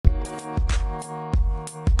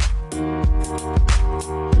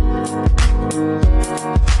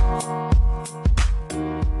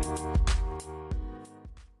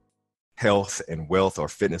health and wealth or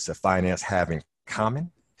fitness and finance have in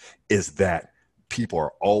common is that people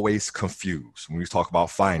are always confused when we talk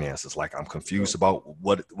about finances. Like, I'm confused about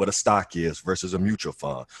what a stock is versus a mutual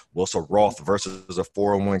fund. What's a Roth versus a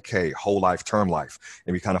 401k, whole life, term life.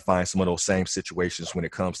 And we kind of find some of those same situations when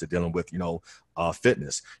it comes to dealing with,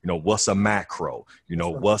 fitness. What's a macro?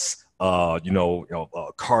 What's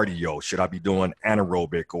cardio? Should I be doing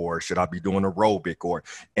anaerobic or should I be doing aerobic?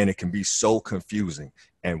 And it can be so confusing.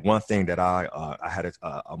 And one thing that I had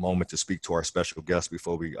a moment to speak to our special guest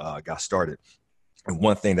before we got started. And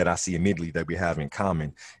one thing that I see immediately that we have in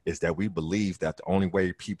common is that we believe that the only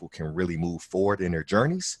way people can really move forward in their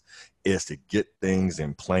journeys is to get things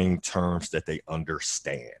in plain terms that they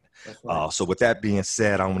understand. Right. So with that being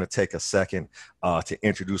said, I want to take a second to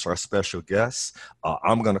introduce our special guest.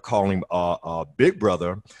 I'm going to call him Big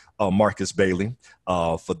Brother Marcus Bailey.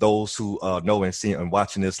 For those who know and see and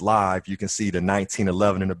watching this live, you can see the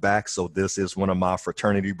 1911 in the back. So this is one of my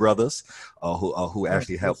fraternity brothers who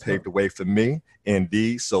actually helped pave the way for me.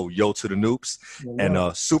 Indeed. So yo to the Noops.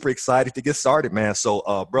 And super excited to get started, man.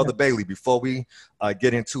 So Brother Bailey, before we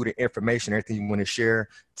get into the information, everything you want to share,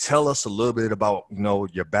 tell us a little bit about,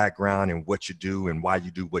 your background and what you do and why you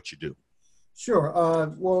do what you do. Sure.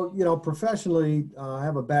 Well, professionally, I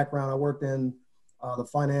have a background. I worked in the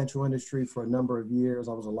financial industry for a number of years.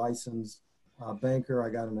 I was a licensed banker. I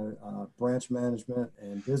got into branch management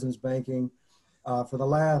and business banking. For the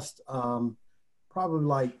last probably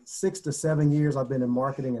like 6 to 7 years, I've been in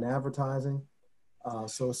marketing and advertising.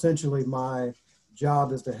 So essentially my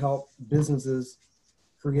job is to help businesses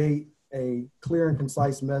create a clear and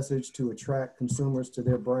concise message to attract consumers to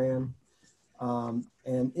their brand.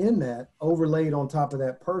 And in that, overlaid on top of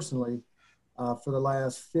that personally, for the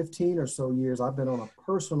last 15 or so years, I've been on a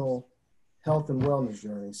personal health and wellness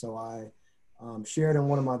journey. So I shared in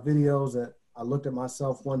one of my videos that I looked at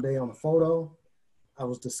myself one day on a photo. I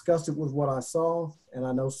was disgusted with what I saw. And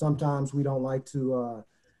I know sometimes we don't like to,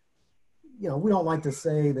 we don't like to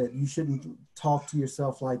say that you shouldn't talk to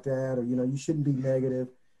yourself like that, or, you shouldn't be negative,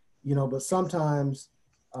 but sometimes,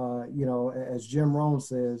 as Jim Rohn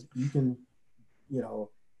says, you can,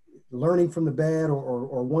 learning from the bad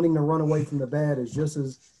or wanting to run away from the bad is just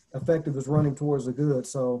as effective as running towards the good.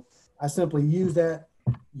 So I simply use that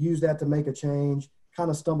to make a change, kind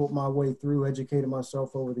of stumbled my way through, educated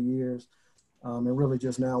myself over the years, and really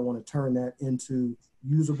just now want to turn that into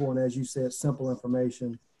usable and, as you said, simple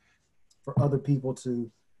information for other people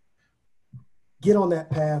to get on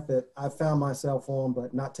that path that I found myself on,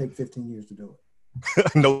 but not take 15 years to do it.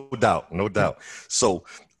 No doubt. So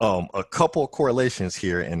a couple of correlations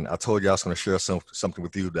here, and I told you I was going to share something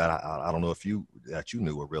with you that I don't know if you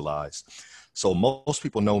knew or realized. So most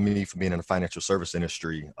people know me from being in the financial service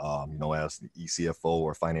industry, as the ECFO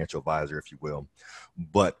or financial advisor, if you will.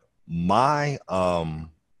 But my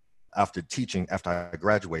after I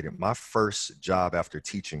graduated, my first job after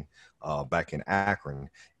teaching back in Akron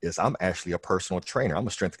is I'm actually a personal trainer. I'm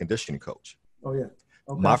a strength and conditioning coach. Oh yeah.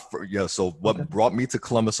 Okay. So what brought me to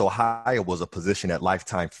Columbus, Ohio was a position at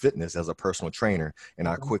Lifetime Fitness as a personal trainer. And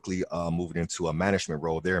I quickly moved into a management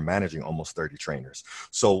role there, managing almost 30 trainers.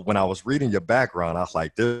 So when I was reading your background, I was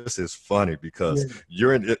like, this is funny because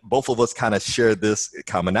both of us kind of share this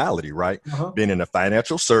commonality, right? Being in the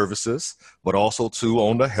financial services, but also too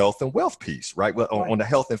on the health and wealth piece, right? Well, on the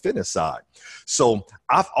health and fitness side. So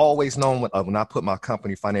I've always known when I put my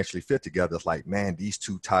company Financially Fit together, it's like, man, these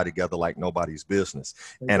two tie together like nobody's business.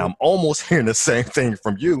 And I'm almost hearing the same thing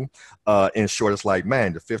from you. In short, it's like,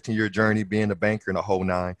 man, the 15-year journey, being a banker and the whole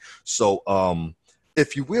nine. So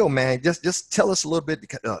if you will, man, just tell us a little bit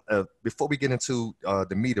before we get into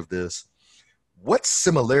the meat of this. What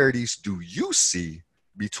similarities do you see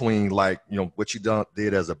between what you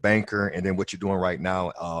did as a banker and then what you're doing right now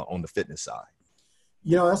on the fitness side?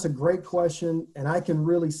 That's a great question. And I can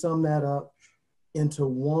really sum that up into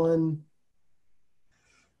one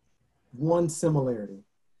similarity.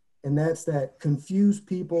 And that's that confused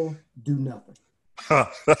people do nothing.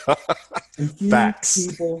 Confused Facts.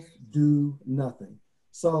 people do nothing.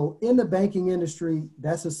 So in the banking industry,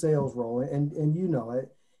 that's a sales role. And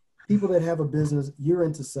it, people that have a business, you're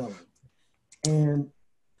into selling. And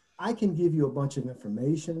I can give you a bunch of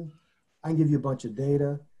information. I can give you a bunch of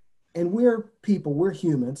data. And we're people, we're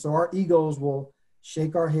human. So our egos will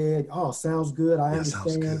shake our head. Oh, sounds good. I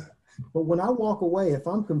understand. Good. But when I walk away, if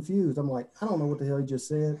I'm confused, I'm like, I don't know what the hell he just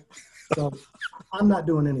said. So I'm not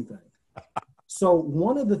doing anything. So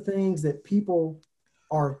one of the things that people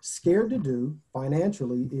are scared to do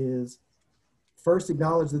financially is first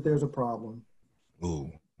acknowledge that there's a problem.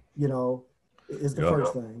 Ooh. Is the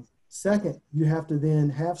first thing. Second, you have to then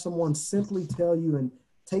have someone simply tell you and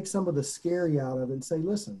take some of the scary out of it and say,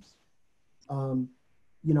 listen,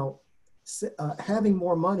 you know, having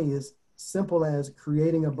more money is simple as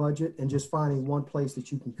creating a budget and just finding one place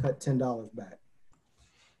that you can cut $10 back.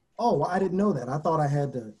 Oh, well, I didn't know that. I thought I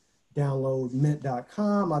had to download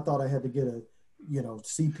mint.com. I thought I had to get a, you know,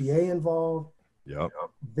 CPA involved. Yep.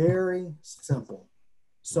 Very simple.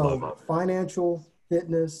 So financial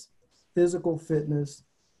fitness, physical fitness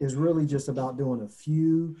is really just about doing a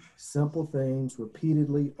few simple things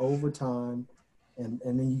repeatedly over time. And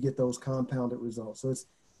then you get those compounded results. So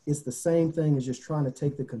it's the same thing as just trying to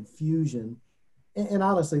take the confusion. And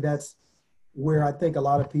honestly, that's where I think a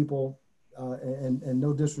lot of people, and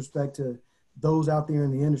no disrespect to those out there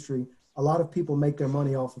in the industry, a lot of people make their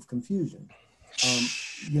money off of confusion.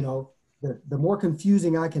 You know, the more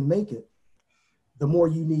confusing I can make it, the more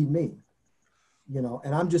you need me. You know,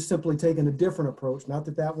 and I'm just simply taking a different approach. Not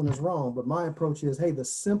that that one is wrong, but my approach is, hey, the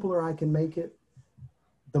simpler I can make it,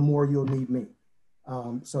 the more you'll need me.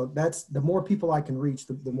 So that's the more people I can reach,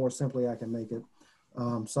 the more simply I can make it.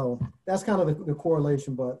 So that's kind of the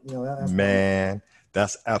correlation, but you know, that's man,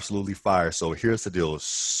 that's absolutely fire. So here's the deal. It's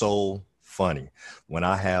so funny. When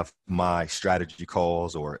I have my strategy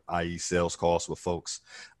calls or i.e. sales calls with folks,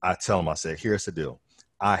 I tell them, I say, here's the deal.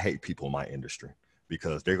 I hate people in my industry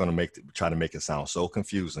because they're going to try to make it sound so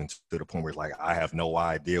confusing to the point where it's like, I have no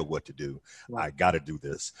idea what to do. Right. I got to do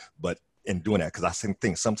this. But in doing that, because I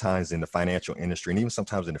think sometimes in the financial industry and even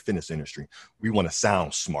sometimes in the fitness industry, we want to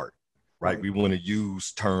sound smart, right? We want to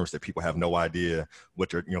use terms that people have no idea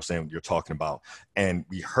what you're, saying you're talking about. And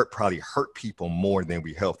we probably hurt people more than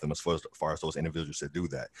we help them as far as those individuals that do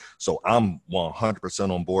that. So I'm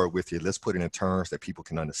 100% on board with you. Let's put it in terms that people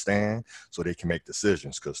can understand so they can make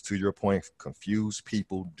decisions. Because to your point, confused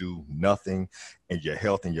people do nothing, and your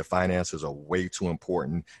health and your finances are way too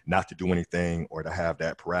important not to do anything or to have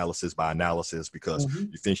that paralysis by analysis because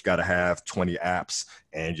you think you got to have 20 apps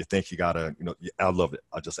and you think you got to, I love it.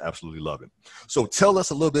 I just absolutely love it. So tell us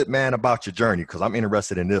a little bit, man, about your journey, because I'm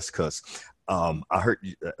interested in this because I heard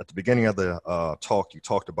you, at the beginning of the talk, you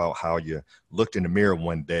talked about how you looked in the mirror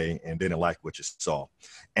one day and didn't like what you saw.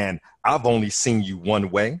 And I've only seen you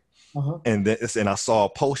one way. And I saw a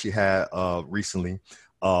post you had recently.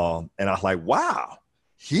 And I was like, wow,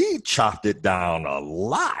 he chopped it down a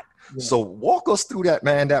lot. Yeah. So walk us through that,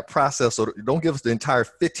 man, that process. So don't give us the entire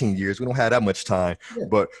 15 years. We don't have that much time,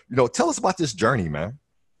 but tell us about this journey, man.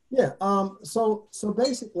 Yeah. So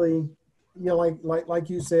basically, like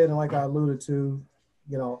you said, and like I alluded to,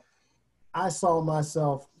 I saw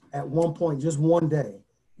myself at one point, just one day,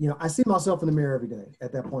 I see myself in the mirror every day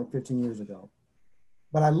at that point, 15 years ago.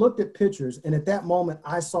 But I looked at pictures, and at that moment,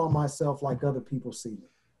 I saw myself like other people see me.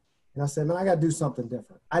 And I said, man, I got to do something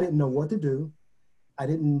different. I didn't know what to do. I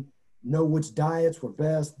didn't know which diets were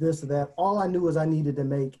best, this or that. All I knew is I needed to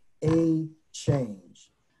make a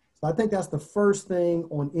change. So I think that's the first thing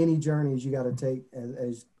on any journey is you got to take,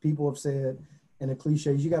 as people have said, and the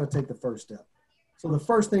cliches, you got to take the first step. So the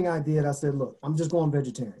first thing I did, I said, look, I'm just going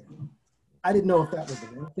vegetarian. I didn't know if that was the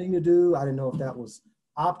right thing to do. I didn't know if that was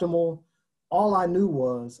optimal. All I knew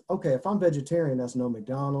was, okay, if I'm vegetarian, that's no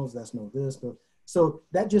McDonald's, that's no this. So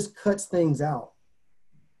that just cuts things out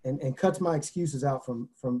and cuts my excuses out from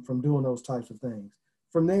doing those types of things.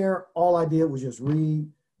 From there, all I did was just read,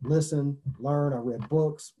 listen, learn. I read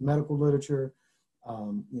books, medical literature,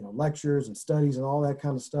 lectures and studies and all that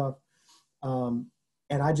kind of stuff. And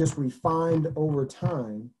I just refined over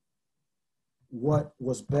time what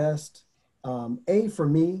was best, for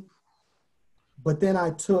me, but then I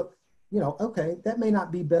took, okay, that may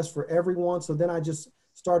not be best for everyone. So then I just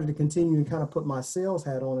started to continue and kind of put my sales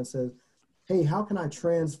hat on and said, hey, how can I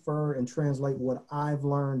transfer and translate what I've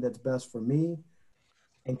learned that's best for me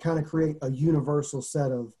and kind of create a universal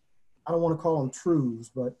set of, I don't want to call them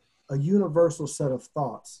truths, but a universal set of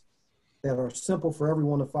thoughts that are simple for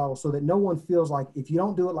everyone to follow so that no one feels like if you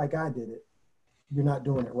don't do it like I did it, you're not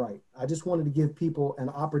doing it right. I just wanted to give people an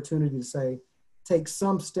opportunity to say, take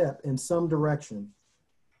some step in some direction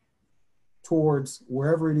towards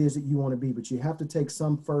wherever it is that you want to be, but you have to take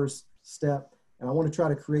some first step. And I want to try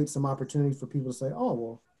to create some opportunities for people to say, oh,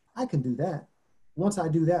 well, I can do that. Once I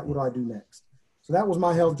do that, what do I do next? So that was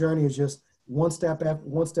my health journey, is just one step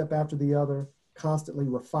after the other, constantly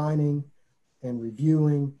refining and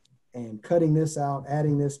reviewing and cutting this out,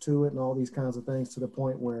 adding this to it and all these kinds of things to the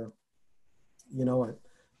point where, at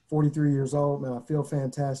 43 years old, man, I feel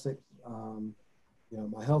fantastic.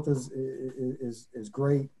 My health is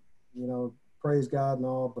great. Praise God and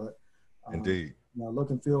all, but indeed, I look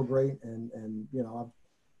and feel great, and I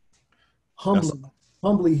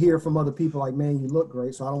humbly hear from other people like, man, you look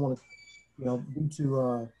great. So I don't want to, be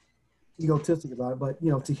too egotistic about it, but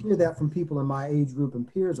you know, to hear that from people in my age group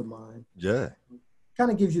and peers of mine, Yeah.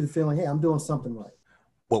 kind of gives you the feeling, hey, I'm doing something right.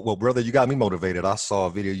 Well, brother, you got me motivated. I saw a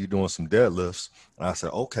video you doing some deadlifts, and I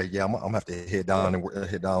said, okay, yeah, I'm gonna have to head down and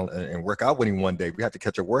head down and work out with him one day. We have to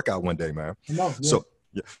catch a workout one day, man. No, yeah, So,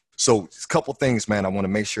 yeah. So, a couple things, man. I want to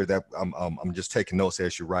make sure that I'm just taking notes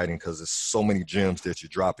as you're writing because there's so many gems that you're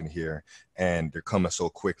dropping here, and they're coming so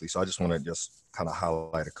quickly. So, I just want to just kind of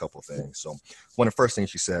highlight a couple things. So, one of the first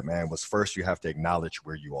things you said, man, was first you have to acknowledge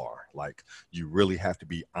where you are. Like, you really have to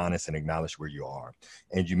be honest and acknowledge where you are.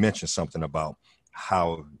 And you mentioned something about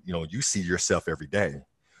how you see yourself every day,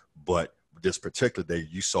 but this particular day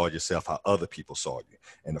you saw yourself how other people saw you.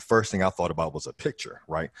 And the first thing I thought about was a picture,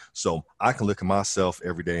 right? So I can look at myself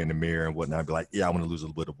every day in the mirror and whatnot and be like, yeah, I want to lose a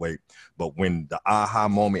little bit of weight. But when the aha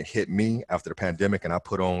moment hit me after the pandemic and I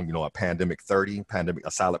put on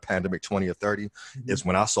a solid pandemic 20 or 30, is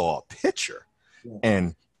when I saw a picture.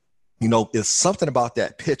 And it's something about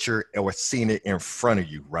that picture or seeing it in front of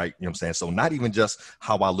you, right? You know what I'm saying? So not even just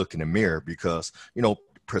how I look in the mirror, because,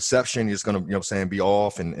 perception is going to, be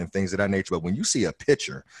off and things of that nature. But when you see a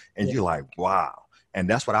picture and you're like, wow. And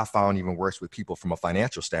that's what I found even worse with people from a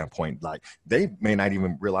financial standpoint. Like they may not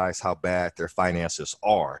even realize how bad their finances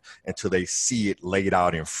are until they see it laid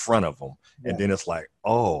out in front of them. And then it's like,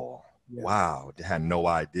 oh, wow, they had no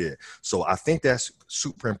idea. So I think that's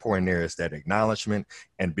super important there is that acknowledgement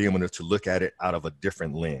and being able to look at it out of a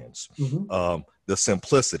different lens. The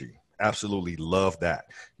simplicity, absolutely love that.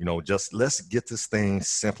 Just let's get this thing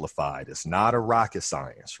simplified. It's not a rocket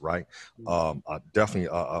science, right? I definitely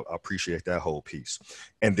appreciate that whole piece.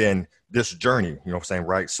 And then this journey,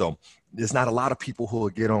 right? So there's not a lot of people who will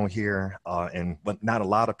get on here but not a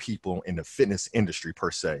lot of people in the fitness industry per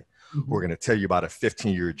se who are going to tell you about a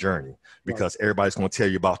 15-year journey, because everybody's going to tell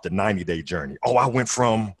you about the 90-day journey. Oh, I went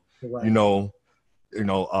from,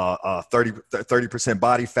 30%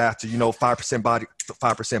 body fat to,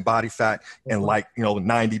 5% body fat in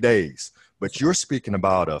 90 days. But you're speaking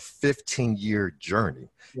about a 15-year journey.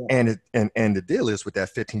 And the deal is with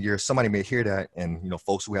that 15 years, somebody may hear that and,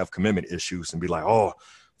 folks who have commitment issues and be like, oh,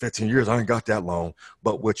 15 years, I ain't got that long.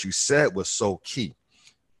 But what you said was so key.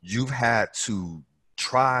 You had to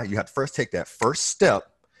first take that first step,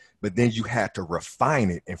 but then you had to refine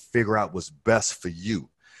it and figure out what's best for you.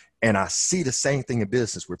 And I see the same thing in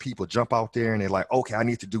business where people jump out there and they're like, okay, I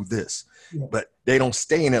need to do this, but they don't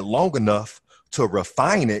stay in it long enough to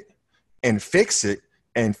refine it and fix it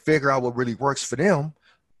and figure out what really works for them.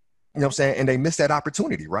 You know what I'm saying? And they miss that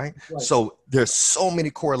opportunity, right? So there's so many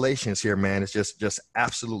correlations here, man. It's just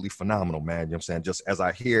absolutely phenomenal, man. You know what I'm saying? Just as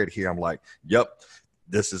I hear it here, I'm like, yep,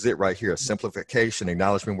 this is it right here. Simplification,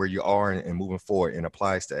 acknowledgement where you are and moving forward, and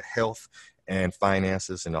applies to health and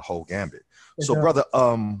finances and the whole gambit. So brother,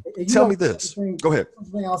 tell me this. Go ahead.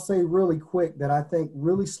 Something I'll say really quick that I think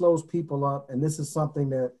really slows people up. And this is something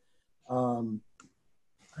that I've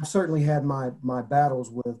certainly had my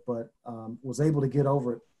battles with, but was able to get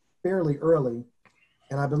over it fairly early.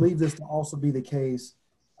 And I believe this to also be the case,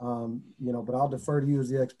 but I'll defer to you as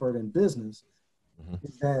the expert in business,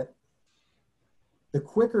 is that the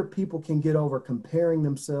quicker people can get over comparing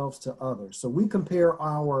themselves to others. So we compare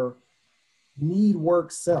our need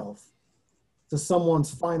work self to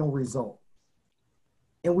someone's final result.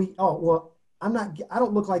 And I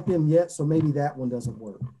don't look like them yet, so maybe that one doesn't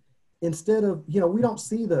work. Instead of, we don't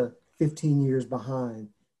see the 15 years behind.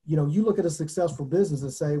 You look at a successful business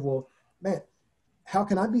and say, well, man, how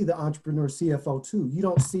can I be the entrepreneur CFO too? You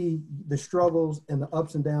don't see the struggles and the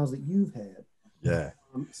ups and downs that you've had. Yeah.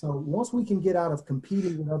 So once we can get out of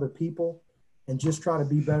competing with other people and just try to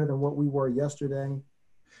be better than what we were yesterday,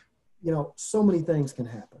 so many things can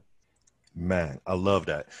happen. Man, I love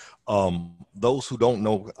that. Those who don't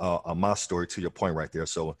know my story, to your point right there,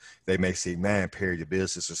 so they may say, man, Perry, your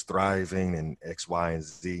business is thriving and X, Y, and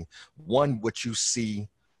Z. One, what you see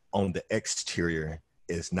on the exterior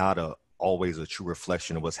is not always a true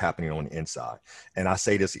reflection of what's happening on the inside. And I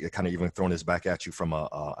say this, kind of even throwing this back at you from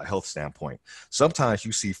a health standpoint. Sometimes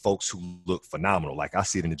you see folks who look phenomenal. Like I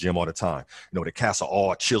see it in the gym all the time. The cats are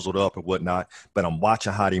all chiseled up and whatnot, but I'm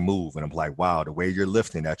watching how they move and I'm like, wow, the way you're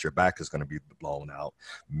lifting that, your back is going to be blown out.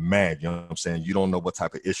 Man, you know what I'm saying? You don't know what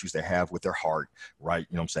type of issues they have with their heart, right?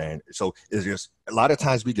 You know what I'm saying? So it's just, a lot of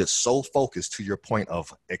times we get so focused to your point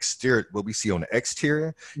of exterior, what we see on the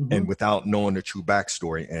exterior, and without knowing the true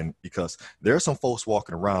backstory. And because there are some folks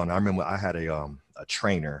walking around. I remember I had a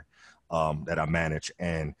trainer that I managed,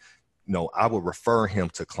 and I would refer him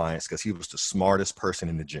to clients because he was the smartest person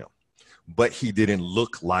in the gym, but he didn't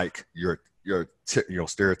look like your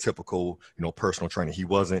stereotypical personal trainer. He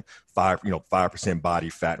wasn't 5% body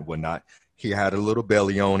fat and whatnot. He had a little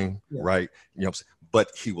belly on him, Yeah. right? You know what I'm saying?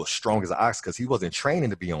 But he was strong as an ox because he wasn't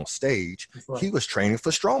training to be on stage. Right. He was training for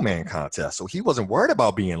strongman contests. So he wasn't worried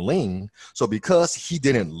about being lean. So because he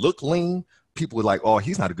didn't look lean, people were like, oh,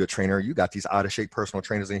 he's not a good trainer. You got these out of shape personal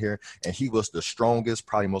trainers in here. And he was the strongest,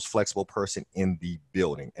 probably most flexible person in the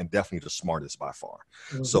building, and definitely the smartest by far.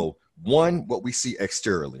 Mm-hmm. So one, what we see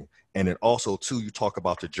exteriorly, and then also two, you talk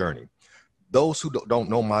about the journey. Those who don't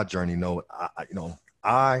know my journey know,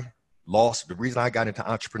 I lost. The reason I got into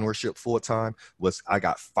entrepreneurship full time was I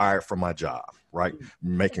got fired from my job, right?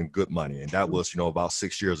 Making good money. And that was, about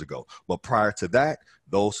 6 years ago. But prior to that,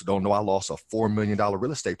 those who don't know, I lost a $4 million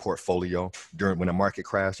real estate portfolio when the market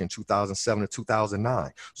crashed in 2007 to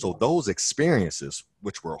 2009. So those experiences,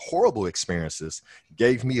 which were horrible experiences,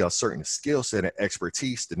 gave me a certain skill set and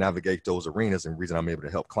expertise to navigate those arenas, and reason I'm able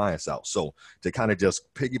to help clients out. So to kind of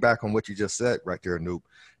just piggyback on what you just said right there, Anoop,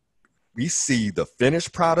 we see the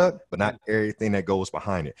finished product, but not everything that goes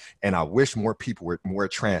behind it. And I wish more people were more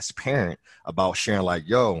transparent about sharing, like,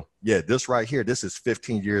 yo, yeah, this right here, this is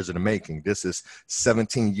 15 years in the making. This is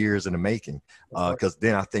 17 years in the making. Because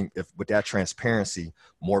then I think if with that transparency,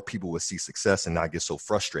 more people would see success and not get so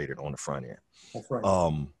frustrated on the front end. That's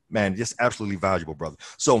right. Man, just absolutely valuable, brother.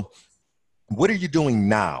 So what are you doing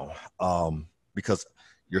now? Because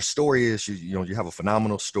your story is, you have a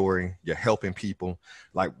phenomenal story. You're helping people.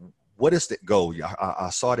 Like, what is the goal? I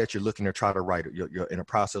saw that you're looking to try to write, you're in a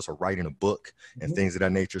process of writing a book and things of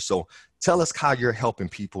that nature. So tell us how you're helping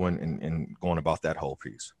people and going about that whole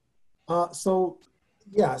piece. So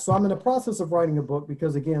I'm in the process of writing a book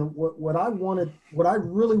because, again, what I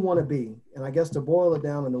really want to be, and I guess to boil it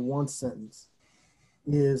down into one sentence,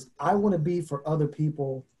 is I want to be for other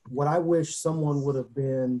people what I wish someone would have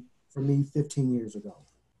been for me 15 years ago.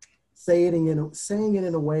 Saying it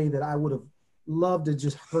in a way that I would have loved to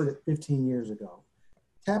just heard it 15 years ago.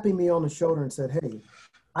 Tapping me on the shoulder and said, hey,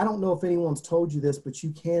 I don't know if anyone's told you this, but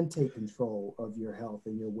you can take control of your health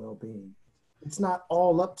and your well-being. It's not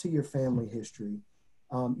all up to your family history.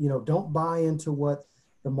 Don't buy into what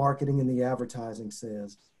the marketing and the advertising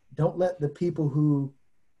says. Don't let the people who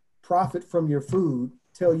profit from your food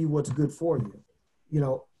tell you what's good for you.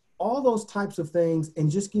 All those types of things, and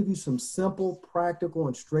just give you some simple, practical,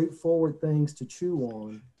 and straightforward things to chew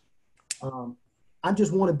on. I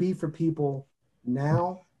just want to be for people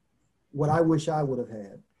now what I wish I would have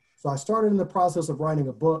had. So I started in the process of writing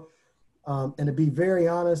a book. And to be very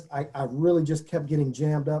honest, I really just kept getting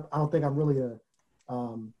jammed up. I don't think I'm really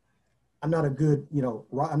I'm not a good,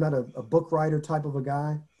 I'm not a book writer type of a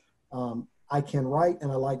guy. I can write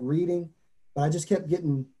and I like reading, but I just kept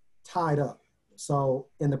getting tied up. So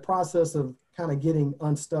in the process of kind of getting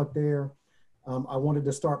unstuck there, I wanted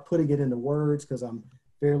to start putting it into words because I'm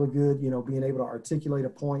fairly good, being able to articulate a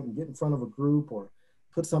point and get in front of a group or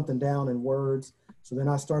put something down in words. So then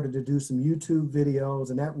I started to do some YouTube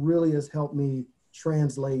videos, and that really has helped me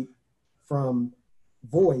translate from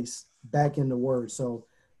voice back into words. So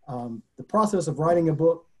the process of writing a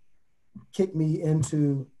book kicked me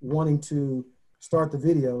into wanting to start the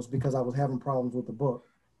videos because I was having problems with the book.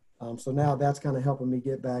 So now that's kind of helping me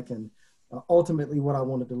get back. And ultimately what I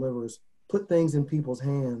want to deliver is put things in people's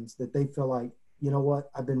hands that they feel like, you know what,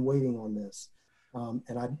 I've been waiting on this.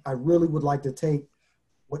 And I really would like to take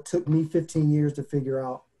what took me 15 years to figure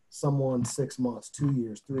out, someone 6 months, 2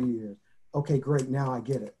 years, 3 years. Okay, great, now I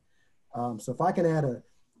get it. So if I can add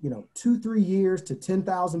 2-3 years to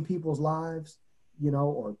 10,000 people's lives,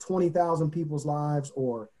 or 20,000 people's lives,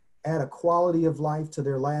 or add a quality of life to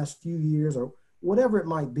their last few years, or whatever it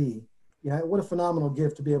might be, what a phenomenal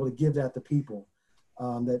gift to be able to give that to people.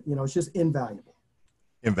 That, it's just invaluable.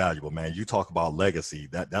 Invaluable, man. You talk about legacy.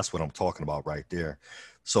 That's what I'm talking about right there.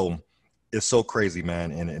 So it's so crazy,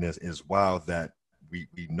 man. And it's wild that we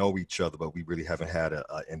know each other, but we really haven't had a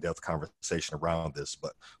in-depth conversation around this.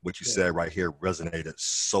 But what you said right here resonated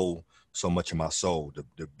so much in my soul.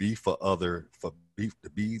 To be for other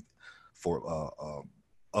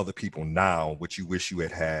people now, what you wish you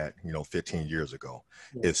had 15 years ago,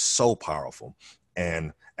 is so powerful.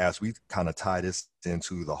 And as we kind of tie this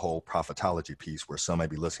into the whole profitology piece, where some may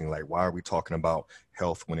be listening like, why are we talking about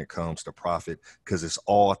health when it comes to profit? Because it's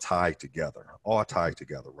all tied together,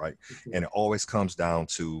 right? And it always comes down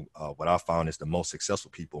to what I found is the most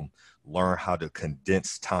successful people learn how to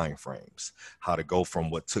condense time frames, how to go from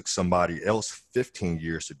what took somebody else 15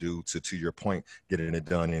 years to do to your point, getting it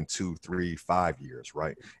done in 2, 3, 5 years,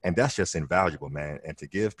 right? And that's just invaluable, man. And to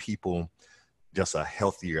give people just a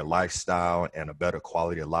healthier lifestyle and a better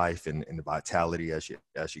quality of life and the vitality, as you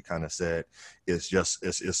kind of said, is just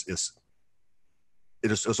it's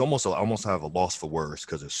almost I almost have a loss for words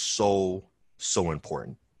because it's so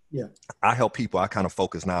important. Yeah. I help people. I kind of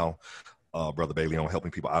focus now, Brother Bailey, on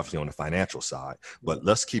helping people, obviously on the financial side. Yeah. But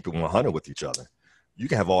let's keep it 100 with each other. You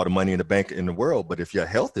can have all the money in the bank in the world, but if your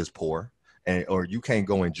health is poor, and or you can't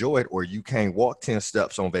go enjoy it, or you can't walk 10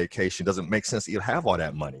 steps on vacation, doesn't make sense to have all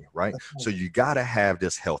that money, right? That's right. So you got to have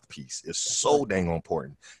this health piece. It's That's right. so dang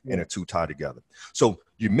important, and Yeah. the two tie together. So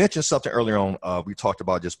you mentioned something earlier on. We talked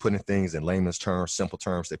about just putting things in layman's terms, simple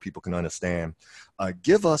terms that people can understand.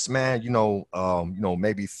 Give us, man,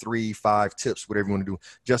 maybe 3, 5 tips, whatever you want to do,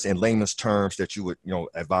 just in layman's terms that you would,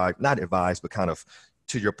 advise, not advise, but kind of,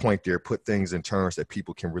 to your point there, put things in terms that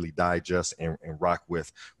people can really digest and rock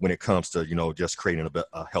with when it comes to, just creating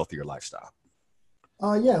a healthier lifestyle.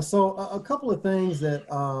 Yeah. So a couple of things that,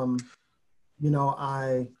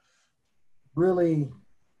 I really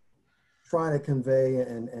try to convey,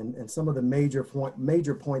 and some of the major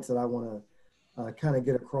points that I want to kind of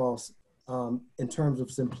get across in terms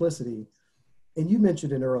of simplicity. And you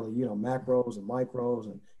mentioned it earlier, macros and micros,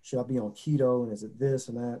 and should I be on keto, and is it this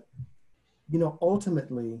and that?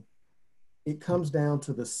 Ultimately, it comes down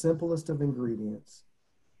to the simplest of ingredients,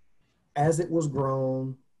 as it was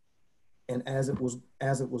grown and as it was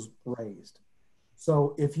raised.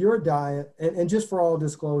 So if your diet, and just for all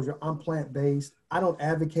disclosure, I'm plant-based. I don't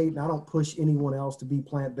advocate and I don't push anyone else to be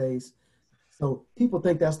plant-based. So people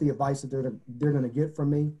think that's the advice that they're going to get from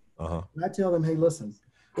me. Uh-huh. And I tell them, hey, listen,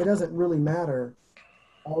 it doesn't really matter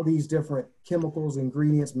all these different chemicals,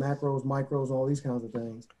 ingredients, macros, micros, all these kinds of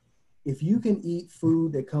things. If you can eat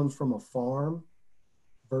food that comes from a farm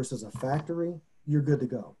versus a factory, you're good to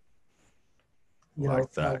go.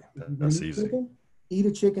 Like that. That's easy. Eat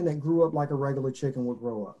a chicken that grew up like a regular chicken would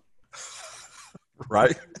grow up.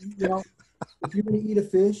 Right. If you're going to eat a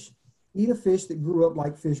fish that grew up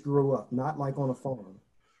like fish grew up, not like on a farm.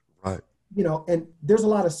 Right. And there's a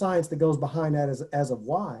lot of science that goes behind that as of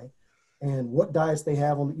why and what diets they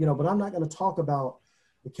have on, but I'm not going to talk about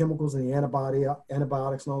the chemicals and the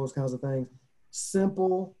antibiotics and all those kinds of things.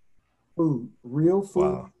 Simple food, real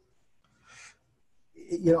food.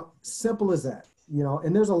 Wow. Simple as that.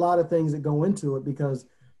 And there's a lot of things that go into it, because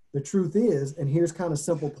the truth is, and here's kind of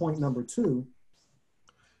simple point number 2,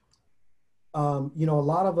 a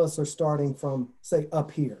lot of us are starting from, say,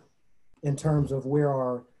 up here in terms of where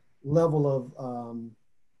our level of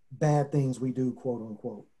bad things we do, quote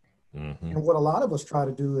unquote. Mm-hmm. And what a lot of us try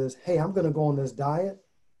to do is, hey, I'm going to go on this diet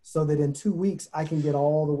so that in 2 weeks I can get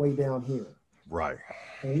all the way down here. Right.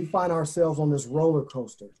 And we find ourselves on this roller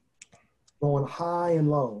coaster going high and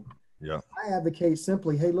low. Yeah. I advocate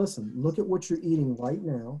simply, hey, listen, look at what you're eating right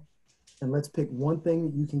now, and let's pick one thing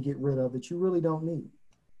that you can get rid of that you really don't need.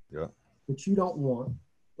 Yeah. That you don't want,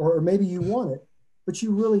 or maybe you want it, but you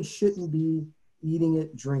really shouldn't be eating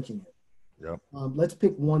it, drinking it. Yeah. Let's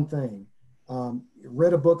pick one thing.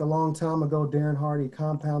 Read a book a long time ago, Darren Hardy,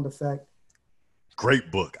 Compound Effect.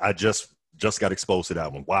 Great book. I just got exposed to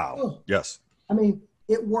that one. Wow. Oh, yes. I mean,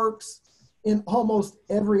 it works in almost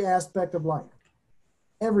every aspect of life.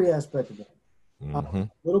 Every aspect of it. Mm-hmm. A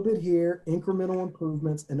little bit here, incremental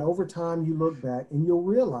improvements, and over time you look back and you'll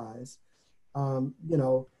realize,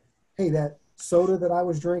 hey, that soda that I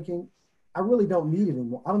was drinking, I really don't need it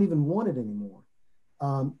anymore. I don't even want it anymore.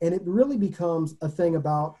 And it really becomes a thing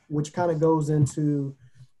about, which kind of goes into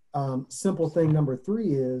simple thing number 3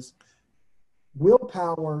 is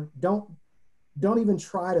willpower. Don't even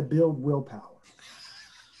try to build willpower.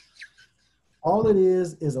 All it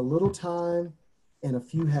is a little time and a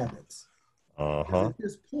few habits. Uh-huh. At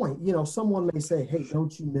this point, someone may say, hey,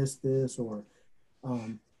 don't you miss this? Or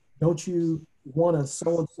don't you want to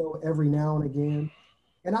so-and-so every now and again?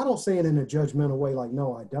 And I don't say it in a judgmental way, like,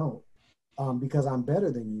 no, I don't, because I'm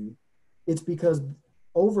better than you. It's because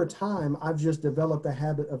over time, I've just developed a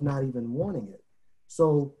habit of not even wanting it.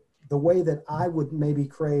 So the way that I would maybe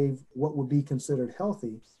crave what would be considered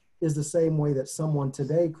healthy is the same way that someone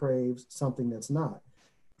today craves something that's not.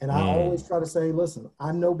 And I always try to say, listen,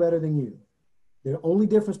 I'm no better than you. The only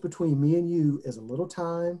difference between me and you is a little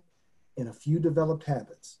time and a few developed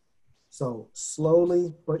habits. So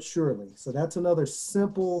slowly but surely. So that's another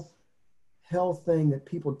simple health thing that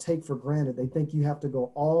people take for granted. They think you have to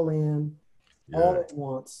go all in, all at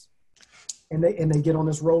once, and they get on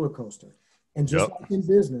this roller coaster. And just like in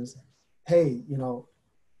business, hey,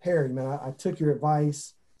 Harry, man, I took your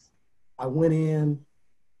advice. I went in,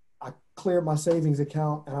 I cleared my savings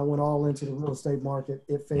account, and I went all into the real estate market.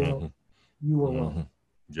 It failed. Mm-hmm. You were wrong.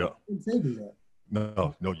 Yeah. Didn't say do that.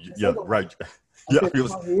 No, yeah, right. Yeah, it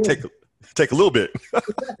was take a little bit.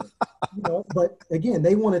 But again,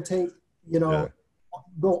 they want to take,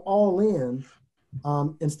 go all in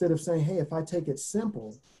instead of saying, hey, if I take it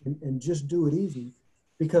simple and just do it easy,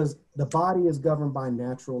 because the body is governed by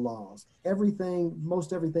natural laws.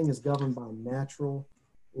 Most everything is governed by natural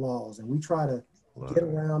laws. And we try to get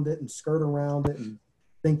around it and skirt around it and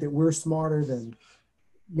think that we're smarter than,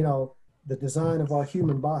 the design of our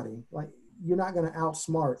human body. Like, you're not going to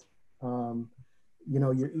outsmart,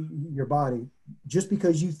 your body just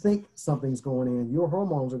because you think something's going in. Your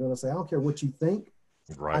hormones are going to say, I don't care what you think.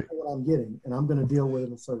 Right. I know what I'm getting, and I'm going to deal with it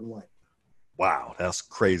in a certain way. Wow, that's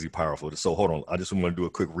crazy powerful. So hold on. I just want to do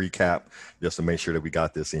a quick recap just to make sure that we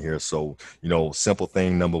got this in here. So, simple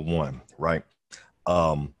thing number one, right?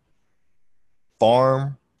 Farm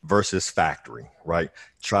versus factory, right?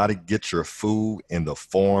 Try to get your food in the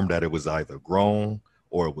form that it was either grown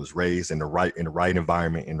or it was raised in the right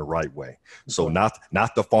environment in the right way. So not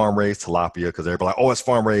the farm raised tilapia, because everybody like, oh, it's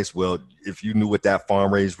farm raised. Well, if you knew what that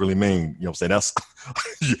farm raised really mean, you know what I'm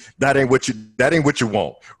saying? That ain't what you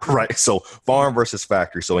want, right? So farm versus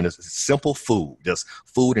factory. So in this simple food, just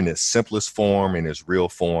food in its simplest form, in its real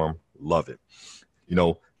form, love it.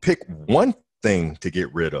 Pick one thing to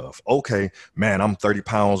get rid of. Okay, man, I'm 30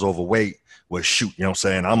 pounds overweight. Well, shoot, you know what I'm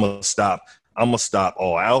saying? I'm gonna stop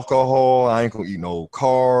all alcohol. I ain't gonna eat no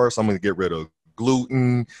carbs. I'm gonna get rid of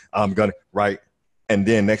gluten. Right. And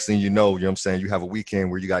then next thing you know what I'm saying, you have a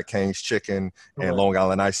weekend where you got Cane's chicken and Long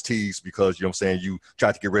Island iced teas because, you know what I'm saying, you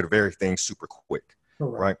tried to get rid of everything super quick.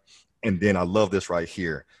 Right. And then I love this right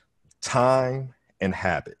here. Time and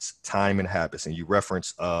habits. And you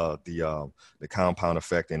reference the compound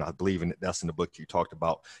effect. And I believe that's in the book you talked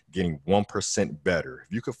about getting 1% better.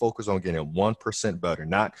 If you could focus on getting 1% better,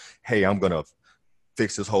 not, hey, I'm going to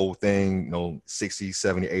fix this whole thing, 60,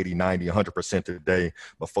 70, 80, 90, 100% today,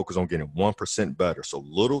 but focus on getting 1% better. So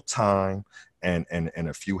little time and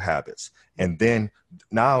a few habits. And then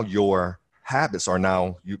now your habits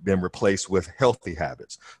you've been replaced with healthy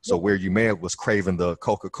habits. So where you may have was craving the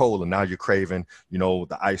Coca-Cola, now you're craving,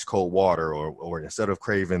 the ice cold water, or instead of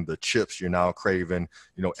craving the chips, you're now craving,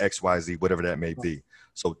 XYZ, whatever that may be.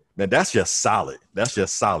 So man, that's just solid.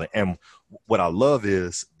 And what I love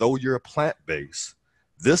is, though you're plant-based,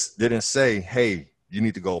 this didn't say, hey, you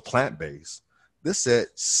need to go plant-based. This said,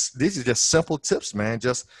 these are just simple tips, man.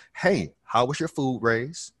 Just, hey, how was your food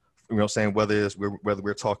raised? You know what I'm saying? Whether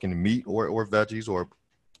we're talking meat or veggies or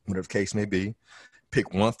whatever the case may be,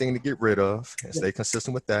 pick one thing to get rid of and stay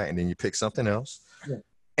consistent with that. And then you pick something else. Yeah.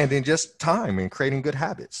 And then just time and creating good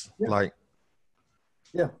habits.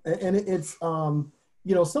 Yeah. And it's, some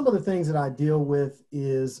of the things that I deal with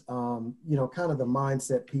is, kind of the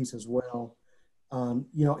mindset piece as well. And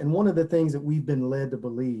one of the things that we've been led to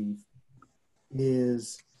believe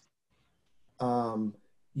is,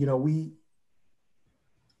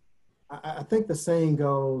 I think the saying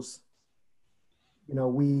goes,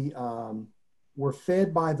 we're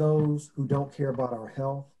fed by those who don't care about our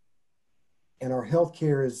health, and our health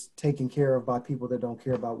care is taken care of by people that don't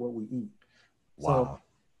care about what we eat. Wow.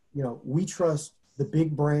 So, we trust the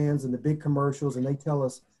big brands and the big commercials, and they tell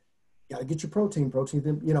us, you gotta get your protein,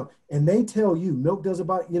 and they tell you milk does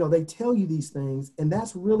about, they tell you these things, and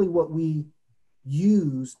that's really what we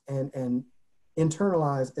use and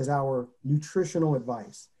internalize as our nutritional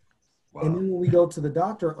advice. Wow. And then when we go to the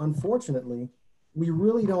doctor, unfortunately, we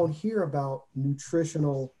really don't hear about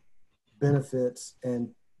nutritional benefits and,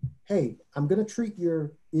 hey, I'm going to treat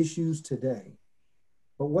your issues today.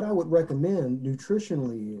 But what I would recommend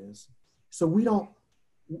nutritionally is, so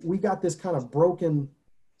we got this kind of broken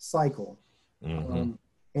cycle. Mm-hmm.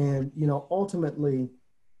 And, ultimately,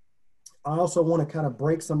 I also want to kind of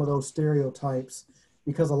break some of those stereotypes,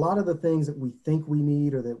 because a lot of the things that we think we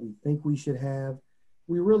need or that we think we should have,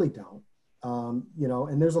 we really don't.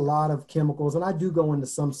 And there's a lot of chemicals, and I do go into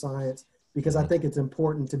some science because I think it's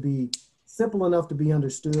important to be simple enough to be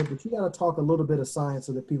understood, but you got to talk a little bit of science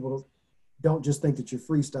so that people don't just think that you're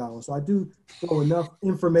freestyling. So I do throw enough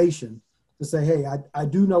information to say, hey, I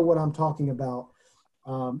do know what I'm talking about.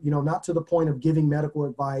 Not to the point of giving medical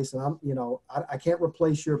advice, and I can't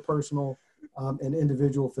replace your personal and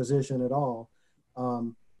individual physician at all.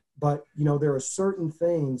 But there are certain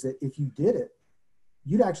things that if you did it,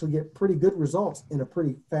 you'd actually get pretty good results in a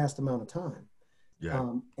pretty fast amount of time. Yeah.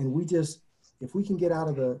 And if we can get out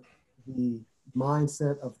of the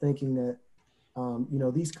mindset of thinking that,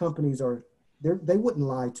 these companies they wouldn't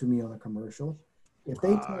lie to me on a commercial. If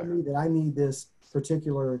they tell me that I need this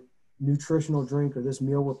particular nutritional drink or this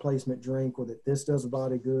meal replacement drink, or that this does a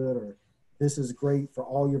body good, or this is great for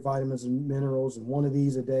all your vitamins and minerals, and one of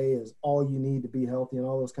these a day is all you need to be healthy, and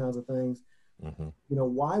all those kinds of things. Mm-hmm.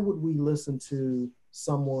 Why would we listen to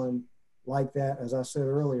someone like that? As I said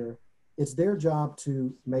earlier, it's their job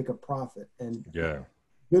to make a profit, and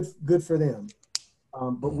good for them.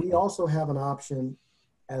 But we also have an option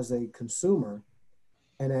as a consumer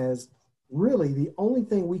and as really the only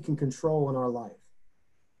thing we can control in our life,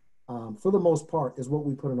 for the most part, is what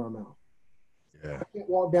we put in our mouth. Yeah. I can't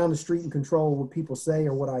walk down the street and control what people say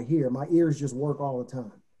or what I hear. My ears just work all the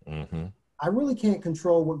time. Mm-hmm. I really can't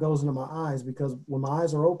control what goes into my eyes, because when my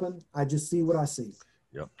eyes are open, I just see what I see.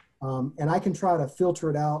 Yep. And I can try to filter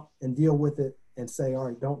it out and deal with it and say, all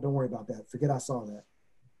right, don't worry about that. Forget I saw that.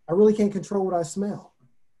 I really can't control what I smell.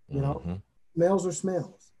 You know, Mm-hmm. smells are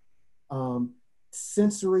smells.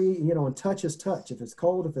 Sensory, you know, and touch is touch. If it's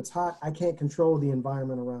cold, if it's hot, I can't control the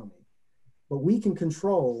environment around me. But we can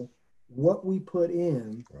control what we put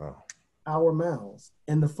in Wow. our mouths.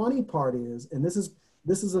 And the funny part is, and this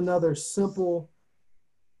is another simple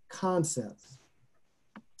concept.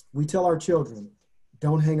 We tell our children,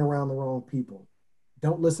 don't hang around the wrong people.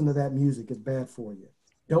 Don't listen to that music, it's bad for you.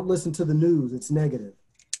 Don't listen to the news, it's negative.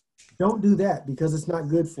 Don't do that because it's not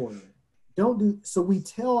good for you. So we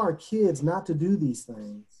tell our kids not to do these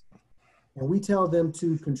things, and we tell them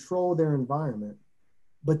to control their environment,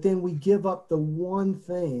 but then we give up the one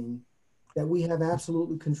thing that we have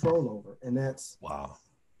absolutely control over, and that's Wow.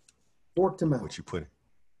 fork to mouth. What you put?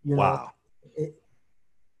 You know, Wow.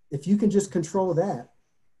 if you can just control that,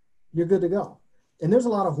 you're good to go. And there's a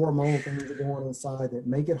lot of hormonal things that go on inside that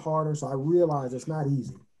make it harder. So I realize it's not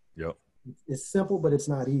easy. Yep. It's simple, but it's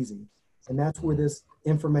not easy. And that's where this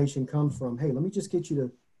information comes from. Hey, let me just get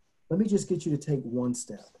you to take one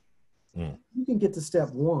step. You can get to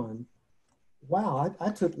step one. Wow,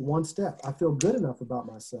 I took one step. I feel good enough about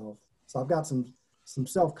myself. So I've got some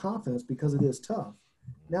self-confidence because it is tough.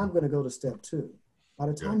 Now I'm going to go to step two. By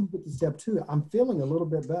the time you get to step two, I'm feeling a little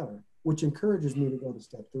bit better, which encourages me to go to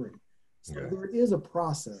step three. So there is a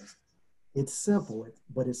process. It's simple,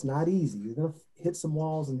 but it's not easy. You're going to hit some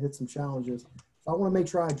walls and hit some challenges. So I want to make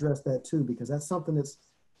sure I address that too, because that's something that's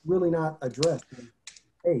really not addressed.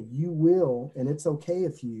 Hey, you will, and it's okay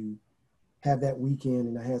if you have that weekend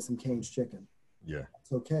and I had some Cane's chicken. Yeah.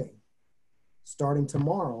 It's okay. Starting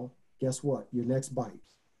tomorrow, guess what? Your next bite.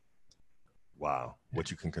 Wow.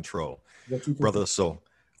 What you can control. What you can Brother, so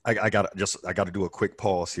I got to do a quick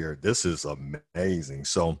pause here. This is amazing.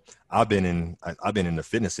 So I've been in the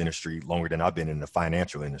fitness industry longer than I've been in the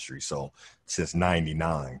financial industry. So since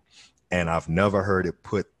 '99, and I've never heard it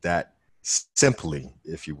put that simply,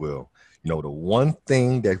 if you will. You know, the one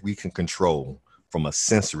thing that we can control from a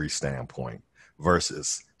sensory standpoint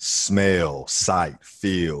versus smell, sight,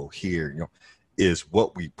 feel, hear, you know, is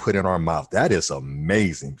what we put in our mouth. That is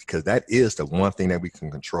amazing, because that is the one thing that we can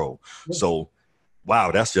control. So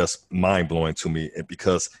wow, that's just mind-blowing to me,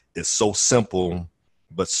 because it's so simple,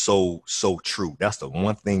 but so true. That's the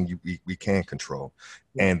one thing we can control.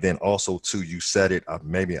 And then also too, you said it,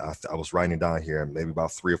 maybe I was writing it down here, maybe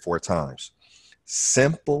about 3 or 4 times.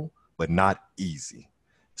 Simple, but not easy.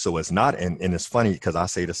 So it's not, and it's funny because I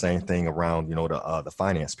say the same thing around, you know, the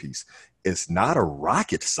finance piece. It's not a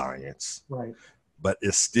rocket science, right? But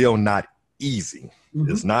it's still not easy.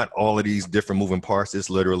 Mm-hmm. It's not all of these different moving parts. It's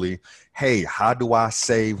literally, hey, how do I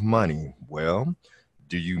save money? Well,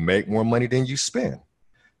 do you make more money than you spend?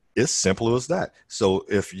 It's simple as that. So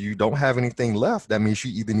if you don't have anything left, that means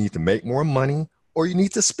you either need to make more money or you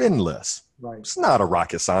need to spend less. Right. It's not a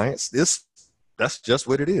rocket science. That's just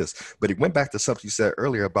what it is. But it went back to something you said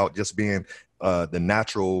earlier about just being the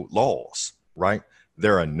natural laws, right?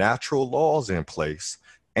 There are natural laws in place,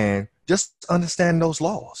 and just understand those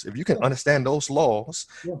laws. If you can understand those laws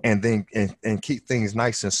and then and keep things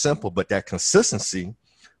nice and simple, but that consistency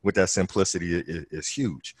with that simplicity is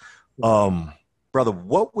huge. Brother,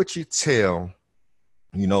 what would you tell,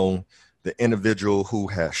 you know, the individual who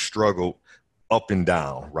has struggled up and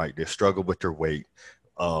down, right? They struggled with their weight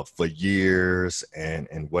for years and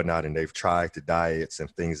whatnot, and they've tried to diets and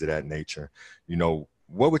things of that nature. You know,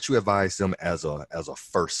 what would you advise them as a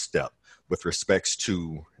first step with respects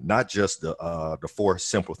to not just the 4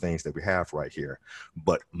 simple things that we have right here,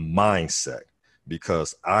 but mindset?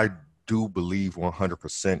 Because I do believe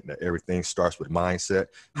 100% that everything starts with mindset,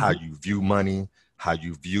 how you view money, how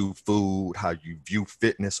you view food, how you view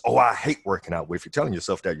fitness. Oh, I hate working out. Well, if you're telling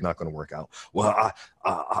yourself that you're not going to work out, well,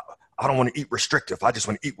 I don't want to eat restrictive. I just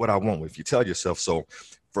want to eat what I want. If you tell yourself so,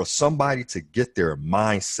 for somebody to get their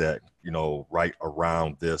mindset, you know, right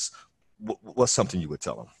around this, what's something you would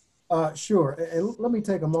tell them? Sure. And let me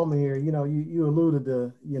take a moment here. You know, you alluded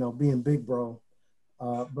to, you know, being big bro.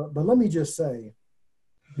 But let me just say,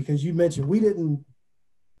 because you mentioned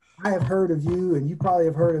I have heard of you and you probably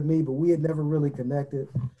have heard of me, but we had never really connected.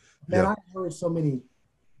 Man, I've heard so many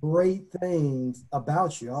great things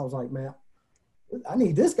about you. I was like, man, I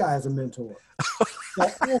need this guy as a mentor. I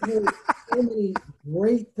heard so many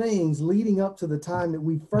great things leading up to the time that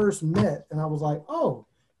we first met. And I was like, oh,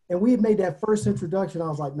 and we had made that first introduction. I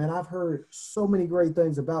was like, man, I've heard so many great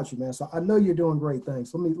things about you, man. So I know you're doing great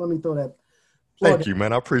things. Let me throw that plug Thank you,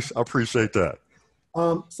 man. I appreciate that.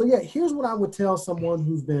 So yeah, here's what I would tell someone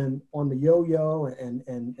who's been on the yo-yo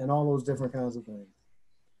and all those different kinds of things.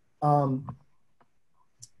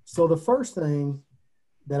 So the first thing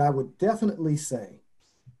that I would definitely say,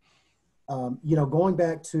 going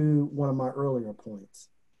back to one of my earlier points,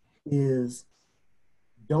 is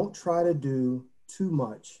don't try to do too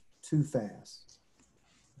much too fast.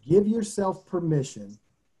 Give yourself permission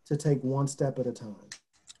to take one step at a time.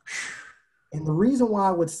 And the reason why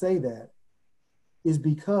I would say that is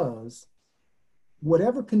because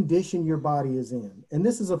whatever condition your body is in, and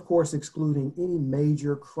this is of course excluding any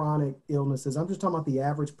major chronic illnesses, I'm just talking about the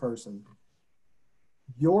average person,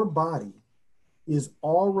 your body is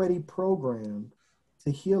already programmed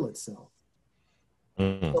to heal itself.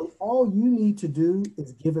 So all you need to do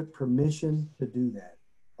is give it permission to do that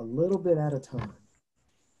a little bit at a time.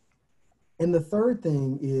 And the third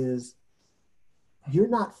thing is you're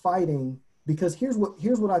not fighting, because here's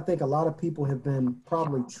what I think a lot of people have been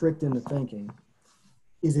probably tricked into thinking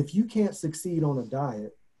is if you can't succeed on a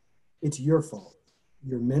diet, it's your fault.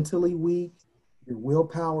 You're mentally weak, your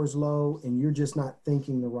willpower's low, and you're just not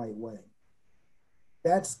thinking the right way.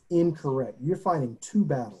 That's incorrect. You're fighting two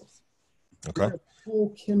battles. Okay. There's a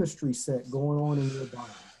whole chemistry set going on in your body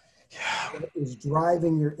that is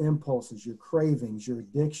driving your impulses, your cravings, your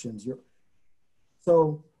addictions.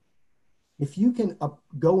 So if you can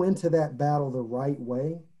go into that battle the right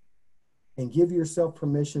way and give yourself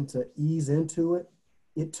permission to ease into it,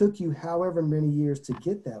 it took you however many years to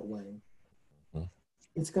get that way.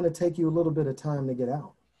 It's going to take you a little bit of time to get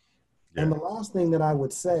out. Yeah. And the last thing that I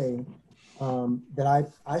would say,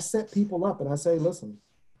 that I set people up and I say, listen,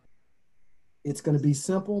 it's going to be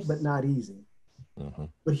simple, but not easy.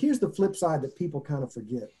 But here's the flip side that people kind of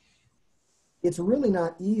forget. It's really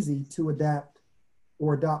not easy to adapt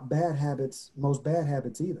or adopt bad habits, most bad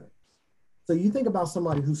habits either. So you think about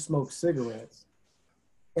somebody who smokes cigarettes,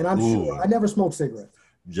 and I'm sure I never smoked cigarettes.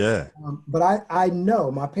 Yeah. But I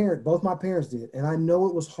know both my parents did, and I know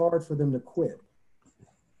it was hard for them to quit.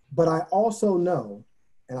 But I also know,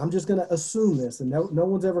 and I'm just going to assume this, and no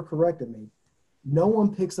one's ever corrected me, no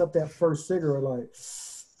one picks up that first cigarette like,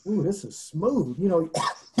 ooh, this is smooth. You're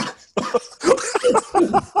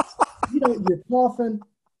coughing.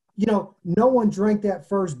 No one drank that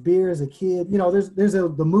first beer as a kid. There's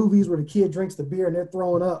the movies where the kid drinks the beer and they're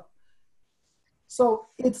throwing up. So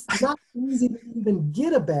it's not easy to even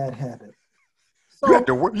get a bad habit. So,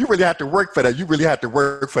 you really have to work for that. You really have to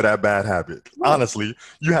work for that bad habit. Right. Honestly,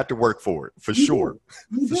 you have to work for it, for sure.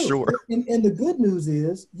 For sure. And the good news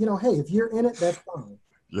is, hey, if you're in it, that's fine.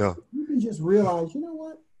 Yeah. You can just realize, you know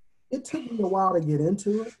what? It took me a while to get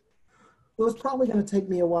into it. So it's probably going to take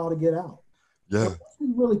me a while to get out. Yeah. Once we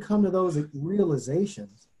really come to those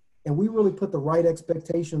realizations and we really put the right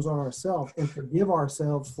expectations on ourselves and forgive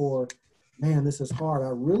ourselves for, man, this is hard. I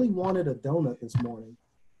really wanted a donut this morning.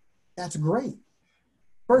 That's great.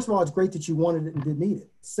 First of all, it's great that you wanted it and didn't eat it.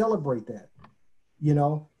 Celebrate that.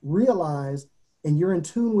 Realize, and you're in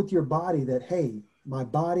tune with your body that, hey, my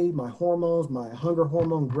body, my hormones, my hunger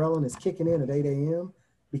hormone ghrelin is kicking in at 8 a.m.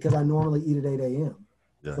 because I normally eat at 8 a.m.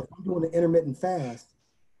 Yeah. So if I'm doing the intermittent fast,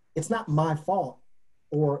 it's not my fault,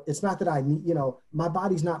 or it's not that I need, my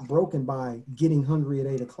body's not broken by getting hungry at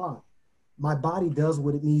 8 o'clock. My body does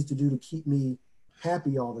what it needs to do to keep me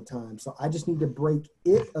happy all the time. So I just need to break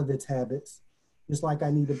it of its habits, just like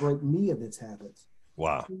I need to break me of its habits.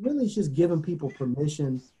 Wow. So really, it's just giving people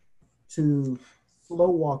permission to slow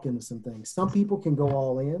walk into some things. Some people can go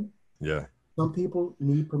all in. Yeah. Some people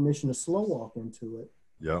need permission to slow walk into it.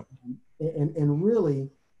 Yeah. And really,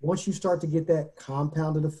 once you start to get that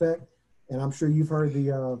compounded effect, and I'm sure you've heard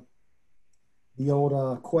the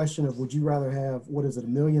old question of, would you rather have, what is it, $1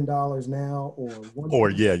 million now or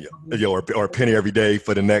or a penny every day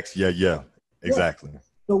for the next? Yeah, exactly. Yeah.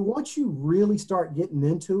 So once you really start getting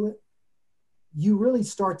into it, you really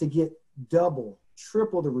start to get double,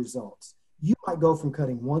 triple the results. You might go from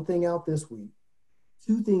cutting one thing out this week,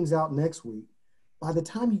 2 things out next week. By the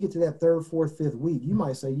time you get to that 3rd, 4th, 5th week, you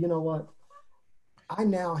might say, you know what? I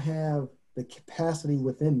now have the capacity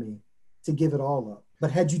within me to give it all up.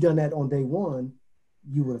 But had you done that on day one,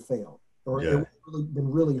 you would have failed, or it would have been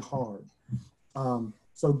really hard.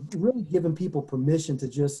 So really giving people permission to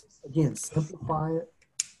just, again, simplify it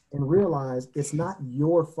and realize it's not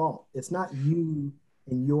your fault. It's not you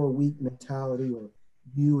and your weak mentality or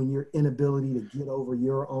you and your inability to get over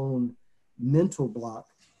your own mental block.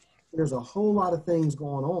 There's a whole lot of things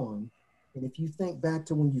going on And if you think back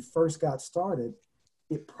to when you first got started,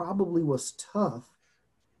 it probably was tough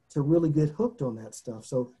to really get hooked on that stuff.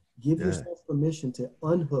 So give Yeah, yourself permission to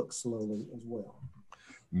unhook slowly as well.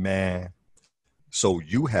 man. So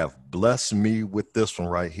you have blessed me with this one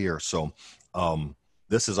right here. So um,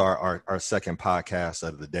 this is our second podcast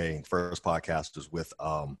of the day. First podcast was with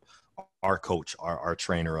our coach, our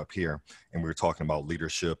trainer up here, and we were talking about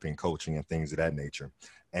leadership and coaching and things of that nature.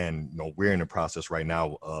 And we're in the process right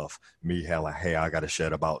now of me like, hey, I got to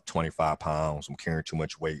shed about 25 pounds. I'm carrying too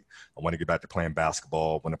much weight. I want to get back to playing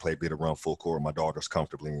basketball. I want to play a bit of run full court with my daughters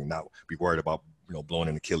comfortably and not be worried about blowing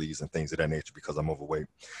an Achilles and things of that nature because I'm overweight.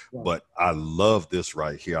 Right. But I love this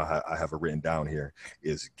right here. I have it written down here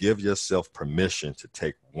is give yourself permission to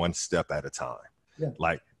take one step at a time. Yeah.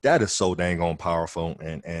 Like that is so dang on powerful.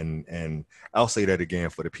 And I'll say that again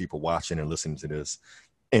for the people watching and listening to this.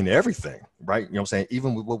 In everything, right? You know what I'm saying?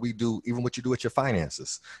 Even with what we do, even what you do with your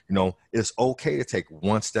finances, it's okay to take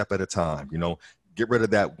one step at a time, get rid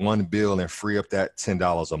of that one bill and free up that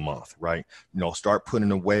 $10 a month, right? Start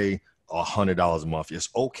putting away $100 a month. It's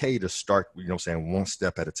okay to start, one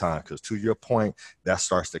step at a time, because to your point, that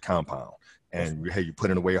starts to compound. And hey, you're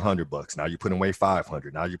putting away $100. Now you're putting away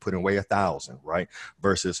 500. Now you're putting away 1,000, right?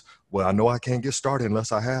 Versus, well, I know I can't get started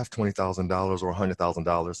unless I have $20,000 or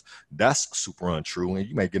 $100,000. That's super untrue. And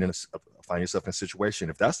you may find yourself in a situation.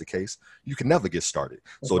 If that's the case, you can never get started.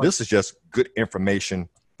 So this is just good information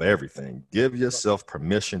for everything. Give yourself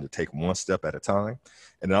permission to take one step at a time.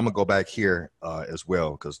 And then I'm gonna go back here as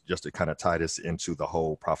well, because just to kind of tie this into the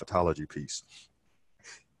whole profitology piece.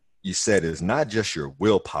 You said it's not just your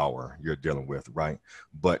willpower you're dealing with, right?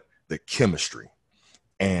 But the chemistry.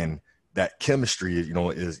 And that chemistry,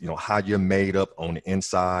 is how you're made up on the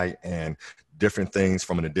inside and different things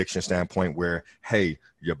from an addiction standpoint where, hey,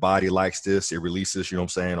 your body likes this, it releases,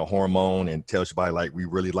 a hormone and tells your body like, we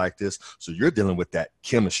really like this. So you're dealing with that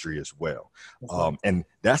chemistry as well. Right. And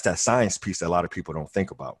that's that science piece that a lot of people don't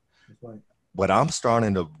think about. That's right. What I'm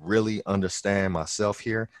starting to really understand myself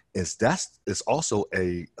here is it's also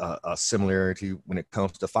a similarity when it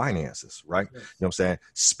comes to finances, right? Yes. You know what I'm saying?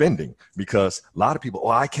 Spending, because a lot of people,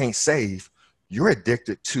 I can't save. You're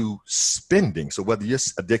addicted to spending. So whether you're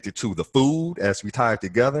addicted to the food, as we tie it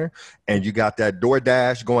together, and you got that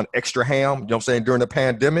DoorDash going extra ham, during the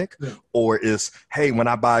pandemic, yeah. Or is, hey, when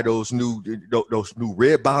I buy those new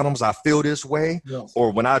red bottoms, I feel this way. Yes. Or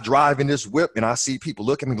when I drive in this whip and I see people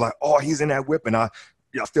look at me like, oh, he's in that whip, and I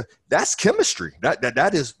feel that's chemistry.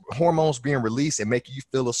 That is hormones being released and making you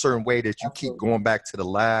feel a certain way that you Absolutely. Keep going back to the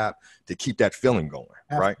lab to keep that feeling going,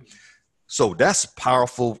 Absolutely. Right? So that's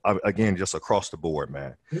powerful, again, just across the board,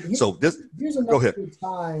 man. Here's another good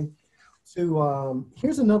tie to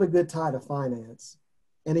here's another good tie to finance.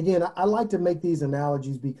 And again, I like to make these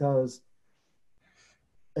analogies because,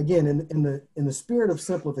 again, in the spirit of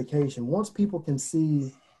simplification, once people can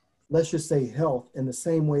see, let's just say, health in the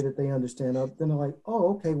same way that they understand it, then they're like,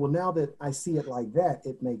 oh, okay, well, now that I see it like that,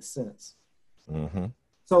 it makes sense. Mm-hmm.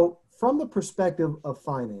 So from the perspective of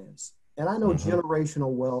finance, and I know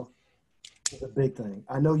generational wealth is a big thing.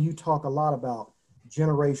 I know you talk a lot about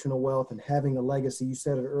generational wealth and having a legacy. You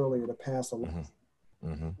said it earlier, to pass along.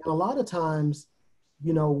 Mm-hmm. And a lot of times,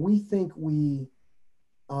 we think we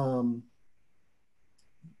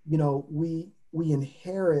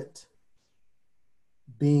inherit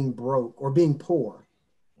being broke or being poor.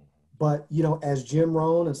 But, as Jim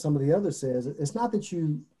Rohn and some of the others says, it's not that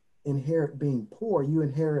you inherit being poor, you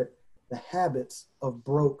inherit the habits of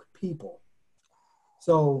broke people.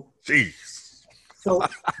 So, jeez. So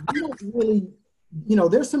we don't really,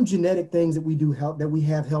 there's some genetic things that we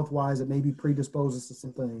have health-wise that maybe predispose us to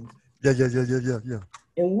some things. Yeah.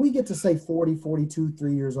 And when we get to say 40, 42,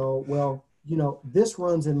 3 years old, well, this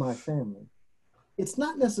runs in my family. It's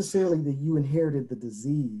not necessarily that you inherited the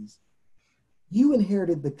disease. You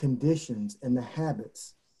inherited the conditions and the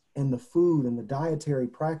habits and the food and the dietary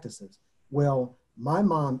practices. Well, my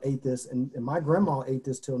mom ate this and my grandma ate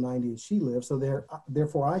this till 90 and she lived, so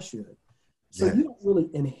therefore I should. So you don't really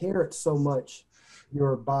inherit so much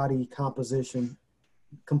your body composition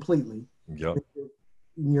completely,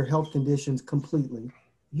 your health conditions completely.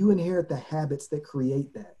 You inherit the habits that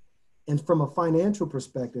create that. And from a financial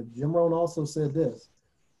perspective, Jim Rohn also said this: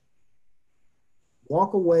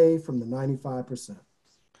 walk away from the 95%.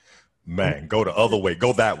 Man, go the other way,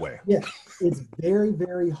 go that way. Yeah, it's very,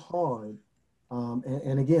 very hard.